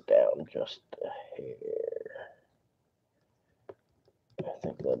go down just a hair. I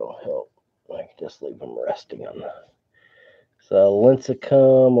think that'll help. I can just leave them resting on the. So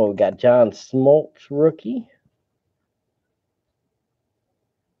Lincecum. Well, we got John Smoltz rookie.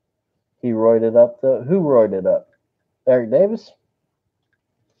 He roided up though. Who roided up? Eric Davis?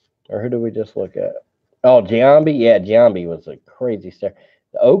 Or who did we just look at? Oh, Giambi. Yeah, Giambi was a crazy star.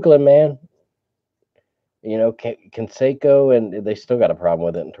 The Oakland man. Canseco, and they still got a problem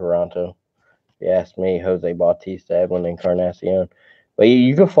with it in Toronto. If you ask me, Jose Bautista, Edwin Encarnacion. But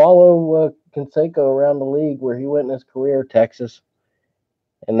you can follow Canseco around the league where he went in his career, Texas,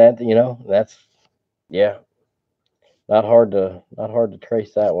 and that's yeah, not hard to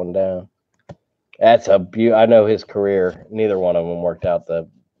trace that one down. That's I know his career. Neither one of them worked out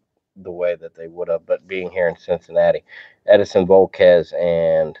the way that they would have, but being here in Cincinnati, Edison Volquez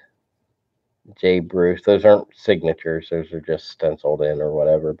and Jay Bruce, those aren't signatures; those are just stenciled in or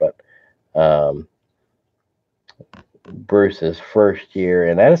whatever. But um, Bruce's first year,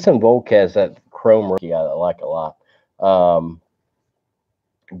 and Edison Volquez, that chrome rookie, I like a lot. Um,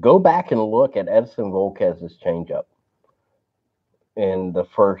 go back and look at Edison Volquez's changeup in the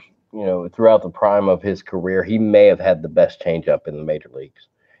first, throughout the prime of his career. He may have had the best changeup in the major leagues.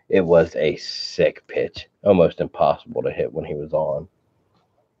 It was a sick pitch, almost impossible to hit when he was on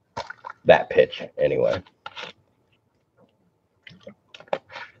that pitch, anyway.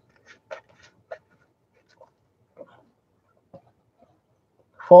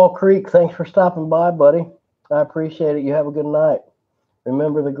 Fall Creek, thanks for stopping by, buddy. I appreciate it. You have a good night.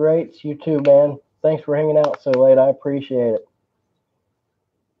 Remember the greats? You too, man. Thanks for hanging out so late. I appreciate it.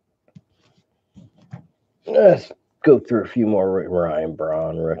 Let's go through a few more. Ryan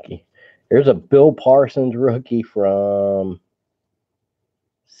Braun rookie. Here's a Bill Parsons rookie from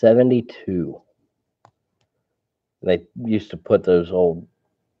 72. They used to put those old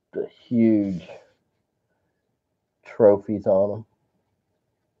huge trophies on them.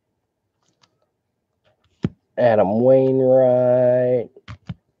 Adam Wainwright,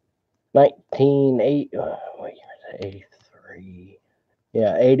 1980. What year is it? 83.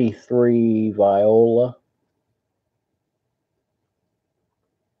 Yeah, 83 Viola.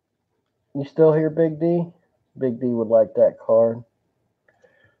 You still here, Big D? Big D would like that card.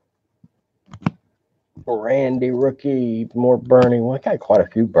 Randy rookie, more Bernie. Well, I got quite a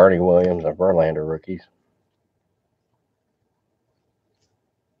few Bernie Williams and Verlander rookies.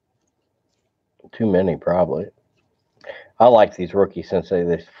 Too many, probably. I like these rookies since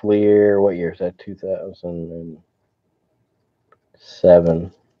this Fleer. What year is that?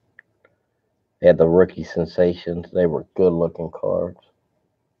 2007. They had the rookie sensations. They were good looking cards.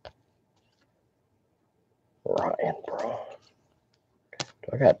 Ryan Braun.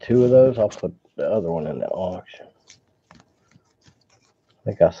 I got two of those. I'll put the other one in the auction. I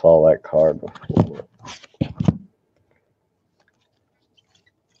think I saw that card before.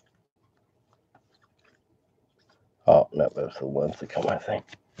 Oh, no, those are the ones that come, I think.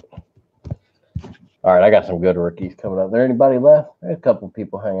 All right, I got some good rookies coming up. There anybody left? There's a couple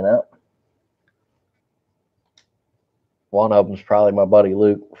people hanging out. One of them's probably my buddy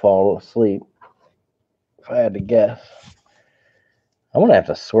Luke falling asleep, if I had to guess. I'm going to have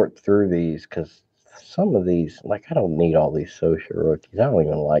to sort through these because some of these, like, I don't need all these Socha rookies. I don't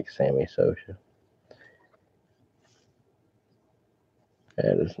even like Sammy Socha.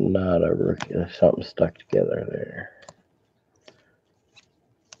 That is not a rookie. There's something stuck together there.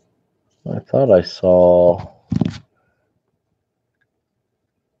 I thought I saw.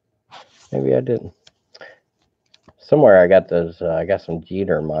 Maybe I didn't. Somewhere I got those. I got some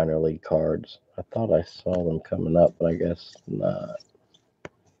Jeter minor league cards. I thought I saw them coming up, but I guess not.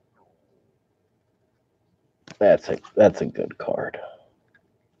 That's a good card.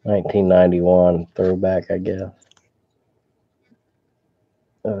 1991 throwback, I guess.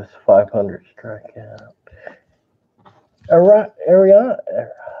 It was 500 strikeout. Ariana.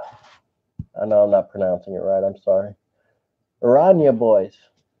 I know I'm not pronouncing it right. I'm sorry. Aranya boys.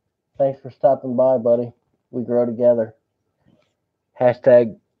 Thanks for stopping by, buddy. We grow together.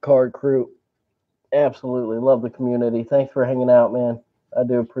 Hashtag card crew. Absolutely love the community. Thanks for hanging out, man. I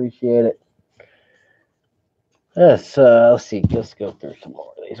do appreciate it. Let's see. Let's go through some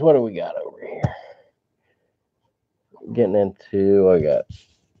more of these. What do we got over here?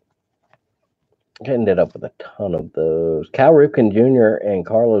 Ended up with a ton of those. Cal Ripken Jr. and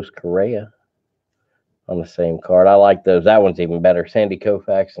Carlos Correa on the same card. I like those. That one's even better. Sandy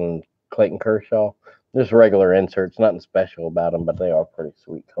Koufax and Clayton Kershaw. Just regular inserts. Nothing special about them, but they are pretty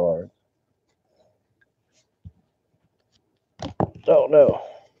sweet cards. Oh, no.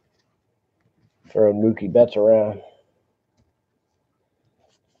 Throwing Mookie Betts around.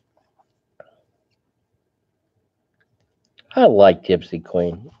 I like Gypsy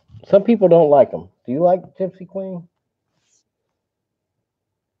Queen. Some people don't like them. Do you like Gypsy Queen?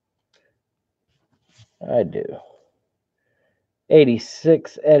 I do.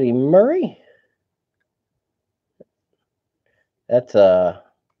 86 Eddie Murray. That's a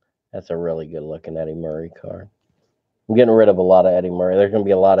really good looking Eddie Murray card. I'm getting rid of a lot of Eddie Murray. There's going to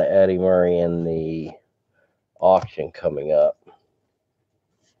be a lot of Eddie Murray in the auction coming up.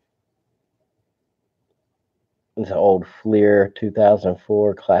 It's an old Fleer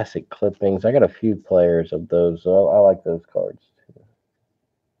 2004 classic clippings. I got a few players of those. So I like those cards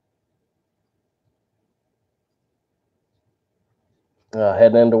too.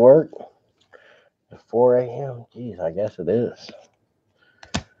 Heading into work at 4 a.m. Geez, I guess it is.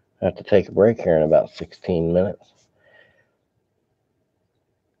 I have to take a break here in about 16 minutes.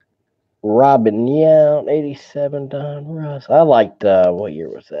 Robin Yount, 87 Don Russ. I liked, what year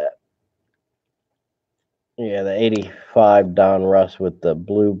was that? Yeah, the 85 Don Russ with the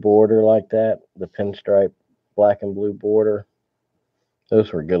blue border like that, the pinstripe black and blue border.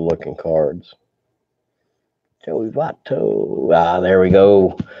 Those were good looking cards. Joey Votto. There we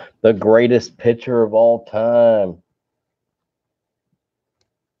go. The greatest pitcher of all time.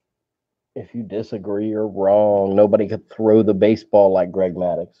 If you disagree, you're wrong. Nobody could throw the baseball like Greg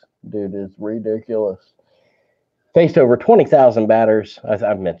Maddux. Dude is ridiculous. Faced over 20,000 batters.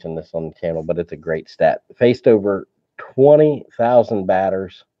 I've mentioned this on the channel, but it's a great stat. Faced over 20,000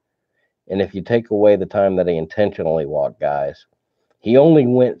 batters. And if you take away the time that he intentionally walked guys, he only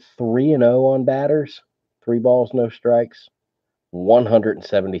went 3-0 on batters, 3 balls, no strikes,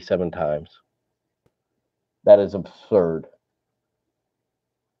 177 times. That is absurd.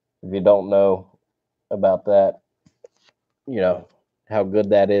 If you don't know about that, how good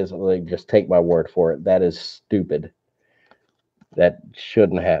that is, like, just take my word for it. That is stupid. That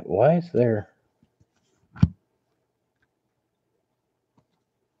shouldn't happen. Why is there?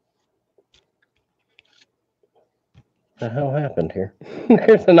 The hell happened here?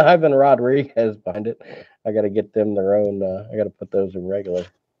 There's an Ivan Rodriguez behind it. I got to get them their own. I got to put those in regular. I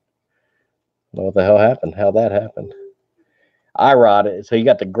don't know what the hell happened? How that happened? Irod. So you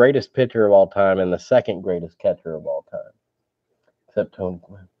got the greatest pitcher of all time and the second greatest catcher of all time, except Tony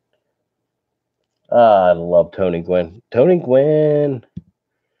Gwynn. I love Tony Gwynn. Tony Gwynn.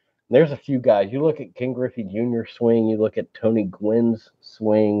 There's a few guys. You look at King Griffey Jr. swing. You look at Tony Gwynn's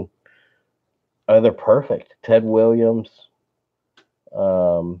swing. Oh, they're perfect. Ted Williams,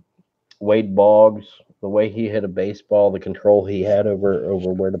 Wade Boggs, the way he hit a baseball, the control he had over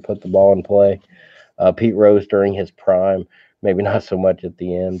where to put the ball in play. Pete Rose during his prime, maybe not so much at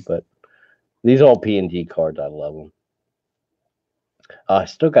the end, but these all P&G cards. I love them. I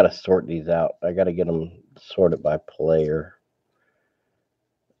still got to sort these out. I got to get them sorted by player.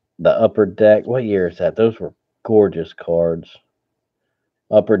 The Upper Deck, what year is that? Those were gorgeous cards.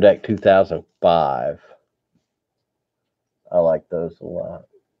 Upper Deck 2005. I like those a lot.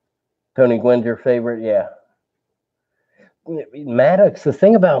 Tony Gwynn's your favorite? Yeah. Maddox, the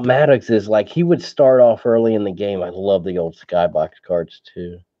thing about Maddox is, like, he would start off early in the game. I love the old Skybox cards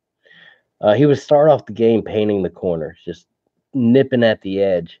too. He would start off the game painting the corners, just nipping at the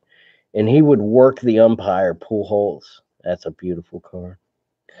edge, and he would work the umpire. Pull holes. That's a beautiful card.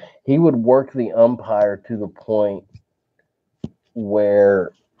 He would work the umpire to the point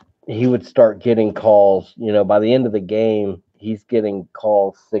where he would start getting calls. By the end of the game, he's getting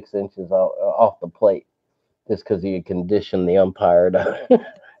calls 6 inches off the plate just because he had conditioned the umpire to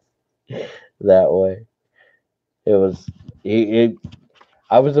that way. It was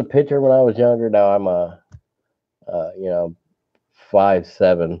I was a pitcher when I was younger. Now I'm a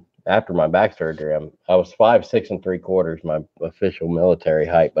 5'7". After my back surgery, I was 5'6 3/4", my official military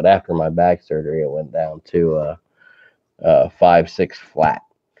height. But after my back surgery, it went down to 5'6" flat.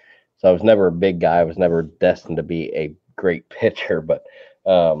 So I was never a big guy. I was never destined to be a great pitcher, but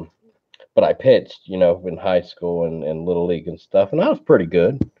I pitched, in high school and little league and stuff, and I was pretty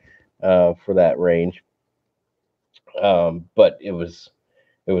good for that range. But it was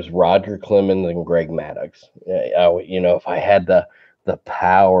Roger Clemens and Greg Maddux. If I had the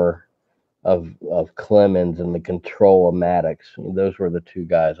power of Clemens and the control of Maddux, those were the two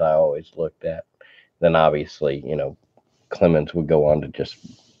guys I always looked at. Then obviously, Clemens would go on to just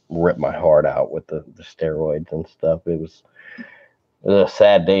rip my heart out with the steroids and stuff. It was a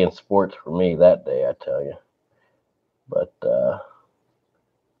sad day in sports for me that day, I tell you. But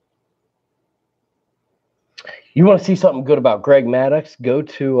you want to see something good about Greg Maddux? Go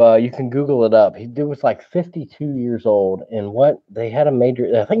to you can Google it up. He was like 52 years old, and they had a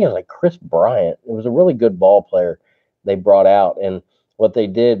major. I think it was like Chris Bryant. It was a really good ball player they brought out, and what they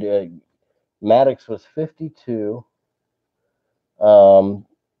did, Maddux was 52.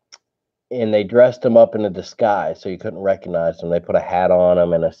 And they dressed him up in a disguise so you couldn't recognize him. They put a hat on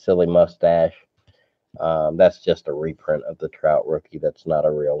him and a silly mustache. That's just a reprint of the Trout rookie. That's not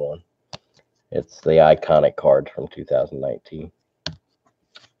a real one. It's the iconic card from 2019.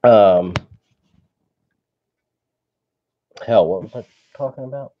 Hell, what was I talking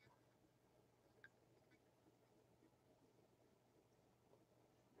about?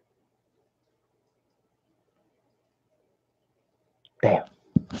 Damn.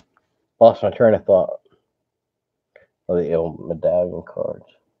 Lost my train of thought. Oh, the old medallion cards.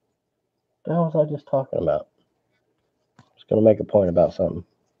 What the hell was I just talking about? I was going to make a point about something.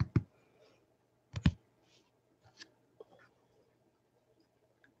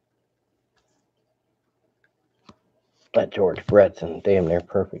 That George Brett's in damn near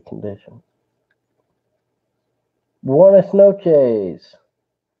perfect condition. Buenas noches.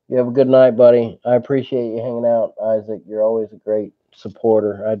 You have a good night, buddy. I appreciate you hanging out, Isaac. You're always a great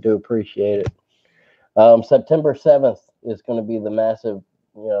supporter. I do appreciate it. September 7th is going to be the massive,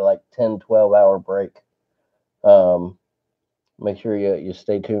 like 10, 12-hour break. Make sure you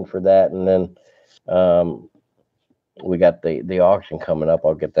stay tuned for that. And then we got the auction coming up.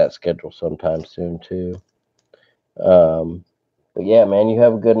 I'll get that scheduled sometime soon, too. But yeah, man, you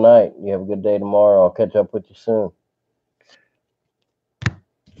have a good night. You have a good day tomorrow. I'll catch up with you soon.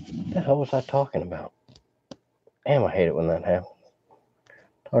 What the hell was I talking about? Damn, I hate it when that happens.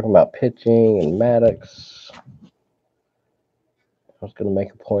 Talking about pitching and Maddox. I was going to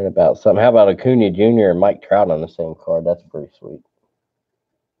make a point about something. How about Acuna Jr. and Mike Trout on the same card? That's pretty sweet.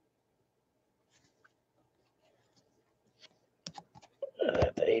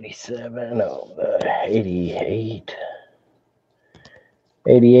 The 87, no, the 88,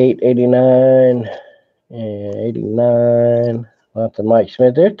 88, 89, and 89. Lots of Mike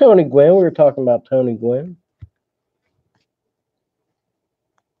Smith. There's Tony Gwynn. We were talking about Tony Gwynn.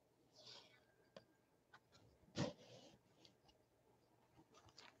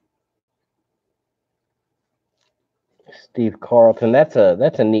 Steve Carlton. That's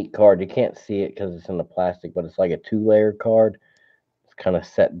a neat card. You can't see it because it's in the plastic, but it's like a 2-layer card. It's kind of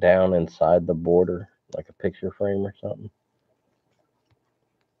set down inside the border, like a picture frame or something.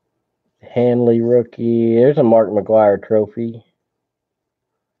 Hanley rookie. There's a Mark McGwire trophy.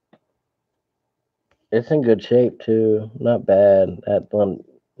 It's in good shape too. Not bad. That one.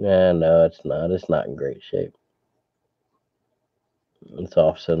 Yeah, no, it's not. It's not in great shape. It's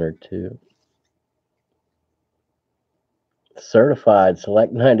off centered too. Certified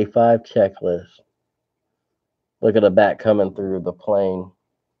Select 95 checklist. Look at the back coming through the plane.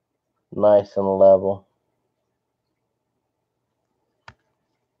 Nice and level.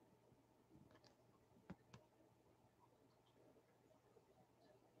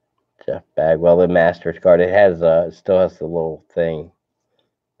 Jeff Bagwell, the Masters card. It still has the little thing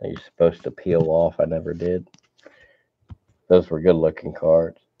that you're supposed to peel off. I never did. Those were good looking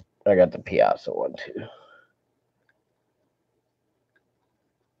cards. I got the Piazza one too.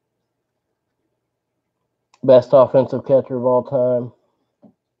 Best offensive catcher of all time.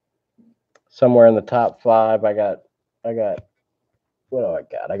 Somewhere in the top 5. I got what do I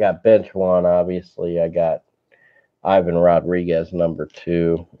got? I got bench 1, obviously. I got Ivan Rodriguez number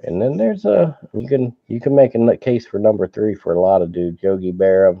 2, and then there's you can make a case for number 3 for a lot of dudes. Yogi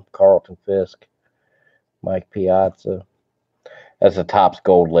Berra, Carlton Fisk, Mike Piazza. That's a Topps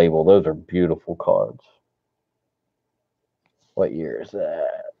Gold label. Those are beautiful cards. What year is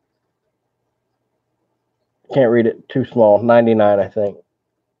that? Can't read it. Too small. 99, I think.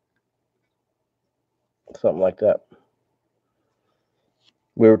 Something like that.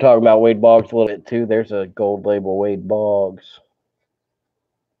 We were talking about Wade Boggs a little bit too. There's a gold label Wade Boggs.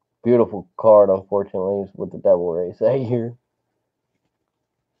 Beautiful card, unfortunately, with the Devil Rays that year.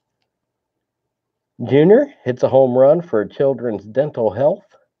 Junior hits a home run for children's dental health.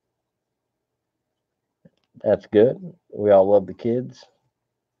 That's good. We all love the kids.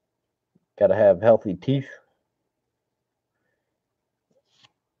 Got to have healthy teeth.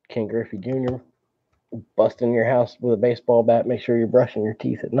 Ken Griffey Jr. busting your house with a baseball bat. Make sure you're brushing your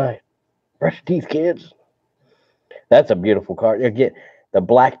teeth at night. Brush your teeth, kids. That's a beautiful card. You get the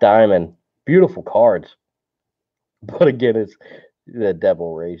Black Diamond. Beautiful cards. But again, it's the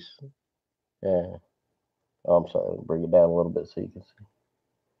Devil Race. Yeah. Oh, I'm sorry. I'll bring it down a little bit so you can see.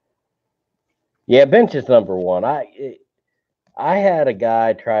 Yeah, bench is number 1. I had a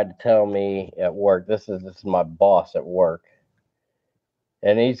guy try to tell me at work. This is my boss at work,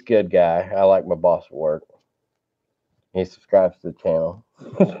 and he's a good guy. I like my boss at work. He subscribes to the channel,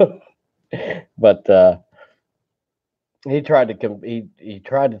 but he tried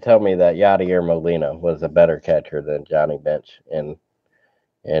to tell me that Yadier Molina was a better catcher than Johnny Bench, and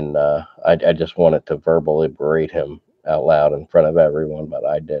I just wanted to verbally berate him out loud in front of everyone, but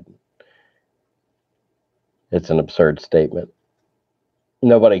I didn't. It's an absurd statement.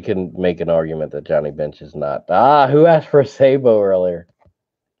 Nobody can make an argument that Johnny Bench is not. Who asked for a Sabo earlier?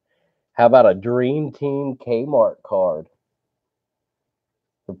 How about a Dream Team Kmart card?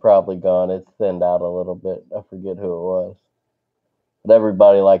 They're probably gone. It's thinned out a little bit. I forget who it was. But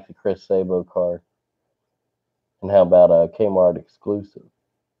everybody likes the Chris Sabo card. And how about a Kmart exclusive?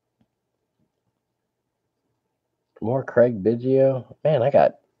 More Craig Biggio? Man, I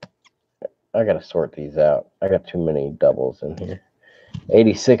got to sort these out. I got too many doubles in here.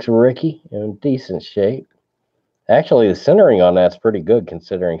 86 Ricky in decent shape. Actually, the centering on that's pretty good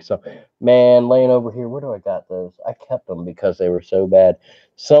considering. So, man, laying over here, where do I got those? I kept them because they were so bad.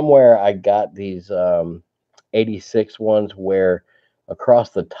 Somewhere I got these 86 ones where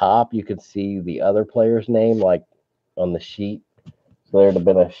across the top you could see the other player's name, like on the sheet. So there'd have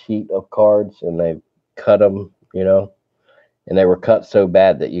been a sheet of cards, and they cut them, and they were cut so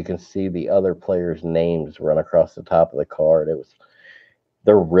bad that you can see the other players' names run across the top of the card.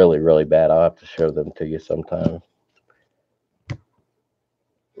 They're really, really bad. I'll have to show them to you sometime.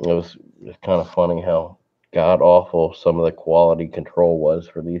 It's kind of funny how god awful some of the quality control was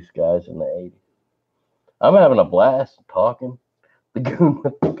for these guys in the 80s. I'm having a blast talking. The goon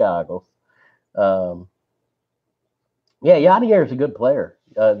with the goggles. Yeah, Yadier is a good player.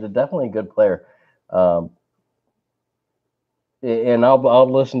 Definitely a good player. Um, and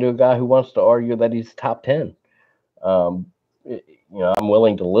I'll listen to a guy who wants to argue that he's top 10. Um, I'm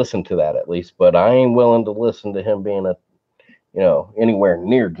willing to listen to that at least, but I ain't willing to listen to him being anywhere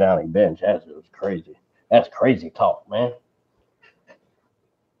near Johnny Bench. That's just crazy. That's crazy talk, man.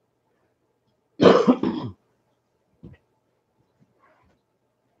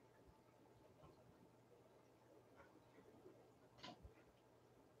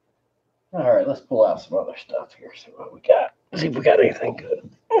 All right, let's pull out some other stuff here. See what we got. See if we got anything good.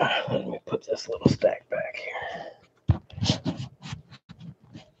 Let me put this little stack back here.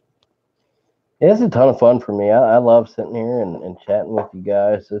 It's a ton of fun for me. I love sitting here and chatting with you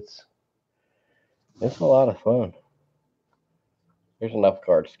guys. It's a lot of fun. There's enough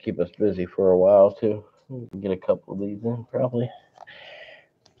cards to keep us busy for a while too. We can get a couple of these in probably.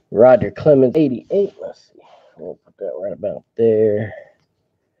 Roger Clemens 88. Let's see. We'll put that right about there.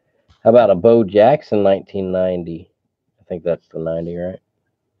 How about a Bo Jackson 1990? I think that's the 90, right?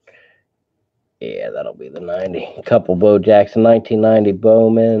 Yeah, that'll be the 90. A couple Bo Jackson 1990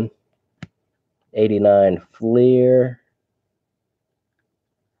 Bowman. 89 Fleer.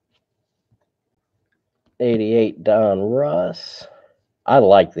 88 Don Russ. I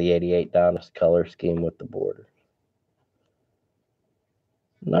like the 88 Don Russ color scheme with the border.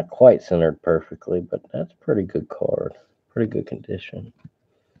 Not quite centered perfectly, but that's a pretty good card. Pretty good condition.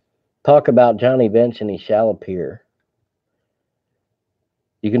 Talk about Johnny Bench and he shall appear.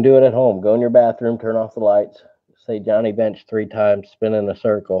 You can do it at home. Go in your bathroom, turn off the lights, say Johnny Bench 3 times, spin in a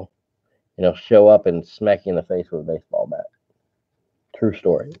circle, show up and smack you in the face with a baseball bat. True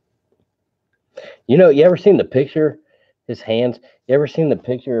story. You ever seen the picture? His hands. You ever seen the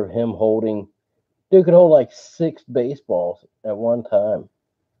picture of him holding? Dude could hold like 6 baseballs at one time.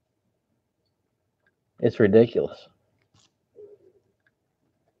 It's ridiculous.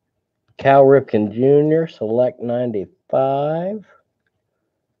 Cal Ripken Jr., Select 95.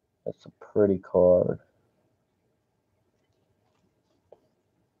 That's a pretty card.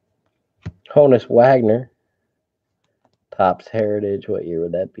 Honus Wagner, Topps Heritage. What year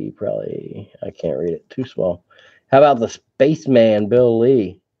would that be? Probably, I can't read it. Too small. How about the Spaceman, Bill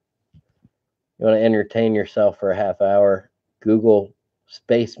Lee? You want to entertain yourself for a half hour? Google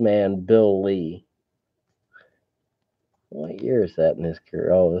Spaceman Bill Lee. What year is that in his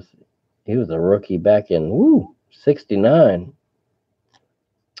career? Oh, he was a rookie back in 69.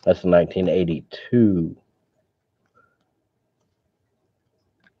 That's 1982.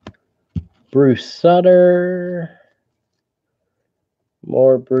 Bruce Sutter.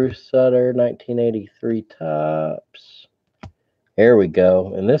 More Bruce Sutter, 1983 Topps. Here we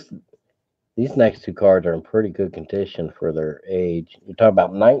go. And these next 2 cards are in pretty good condition for their age. You're talking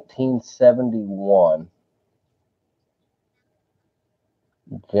about 1971.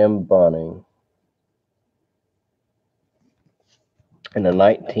 Jim Bunning. And a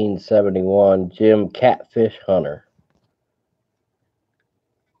 1971 Jim Catfish Hunter.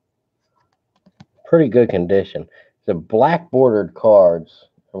 Pretty good condition. The black bordered cards,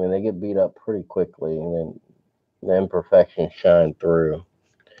 I mean, they get beat up pretty quickly, and then the imperfections shine through.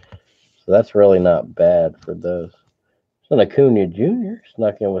 So that's really not bad for those. So Acuna Jr.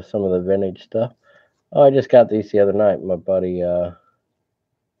 snuck in with some of the vintage stuff. Oh, I just got these the other night. My buddy got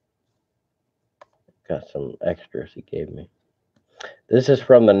some extras he gave me. This is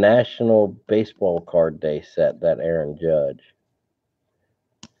from the National Baseball Card Day set, that Aaron Judge.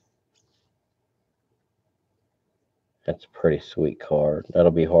 That's a pretty sweet card.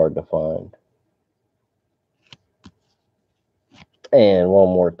 That'll be hard to find. And one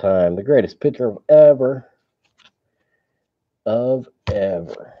more time, the greatest pitcher of ever. Well,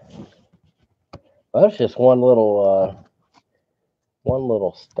 that's just one little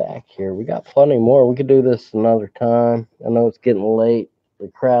stack here. We got plenty more. We could do this another time. I know it's getting late. The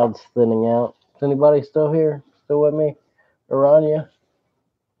crowd's thinning out. Is anybody still here? Still with me? Aranya?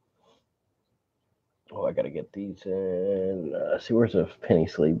 Oh, I gotta get these in. See, where's the penny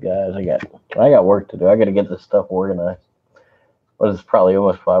sleeve, guys? I got work to do. I gotta get this stuff organized. But it's probably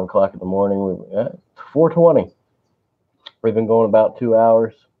almost 5 o'clock in the morning. 4:20. We've been going about 2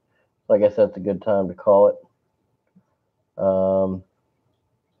 hours. So I guess that's a good time to call it.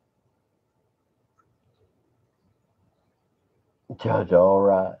 Judge, all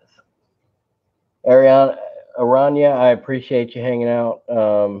rise. Aranya, I appreciate you hanging out.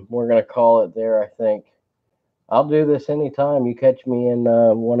 We're gonna call it there, I think. I'll do this anytime you catch me in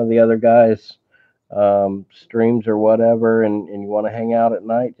one of the other guys' streams or whatever, and you want to hang out at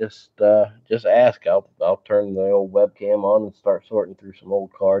night, just ask. I'll turn the old webcam on and start sorting through some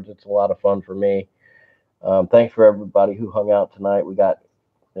old cards. It's a lot of fun for me. Thanks for everybody who hung out tonight. We got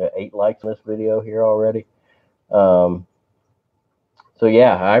 8 likes on this video here already. Um, so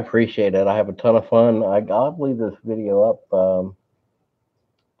yeah, I appreciate it. I have a ton of fun. I'll leave this video up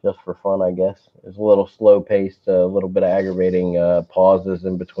just for fun, I guess. It's a little slow paced, a little bit of aggravating pauses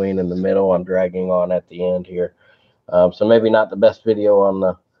in between, in the middle. I'm dragging on at the end here. So maybe not the best video on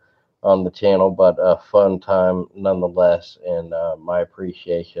the channel, but a fun time nonetheless. And my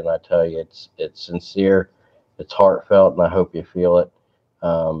appreciation, I tell you, it's sincere, it's heartfelt, and I hope you feel it.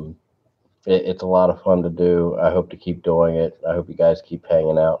 Um, it's a lot of fun to do. I hope to keep doing it. I hope you guys keep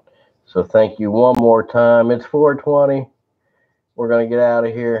hanging out. So thank you one more time. It's 4:20. We're gonna get out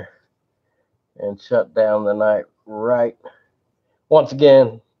of here and shut down the night right. Once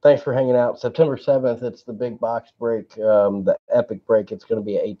again, thanks for hanging out. September 7th, it's the big box break, the epic break. It's going to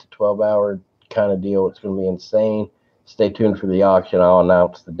be an 8 to 12 hour kind of deal. It's going to be insane. Stay tuned for the auction. I'll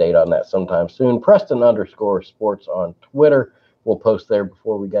announce the date on that sometime soon. Preston_sports on Twitter. We'll post there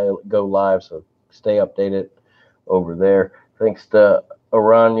before we go live, so stay updated over there. Thanks to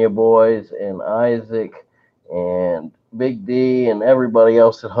Aranya boys and Isaac and Big D and everybody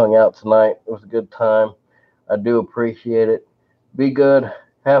else that hung out tonight. It was a good time. I do appreciate it. Be good,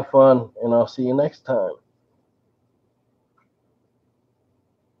 have fun, and I'll see you next time.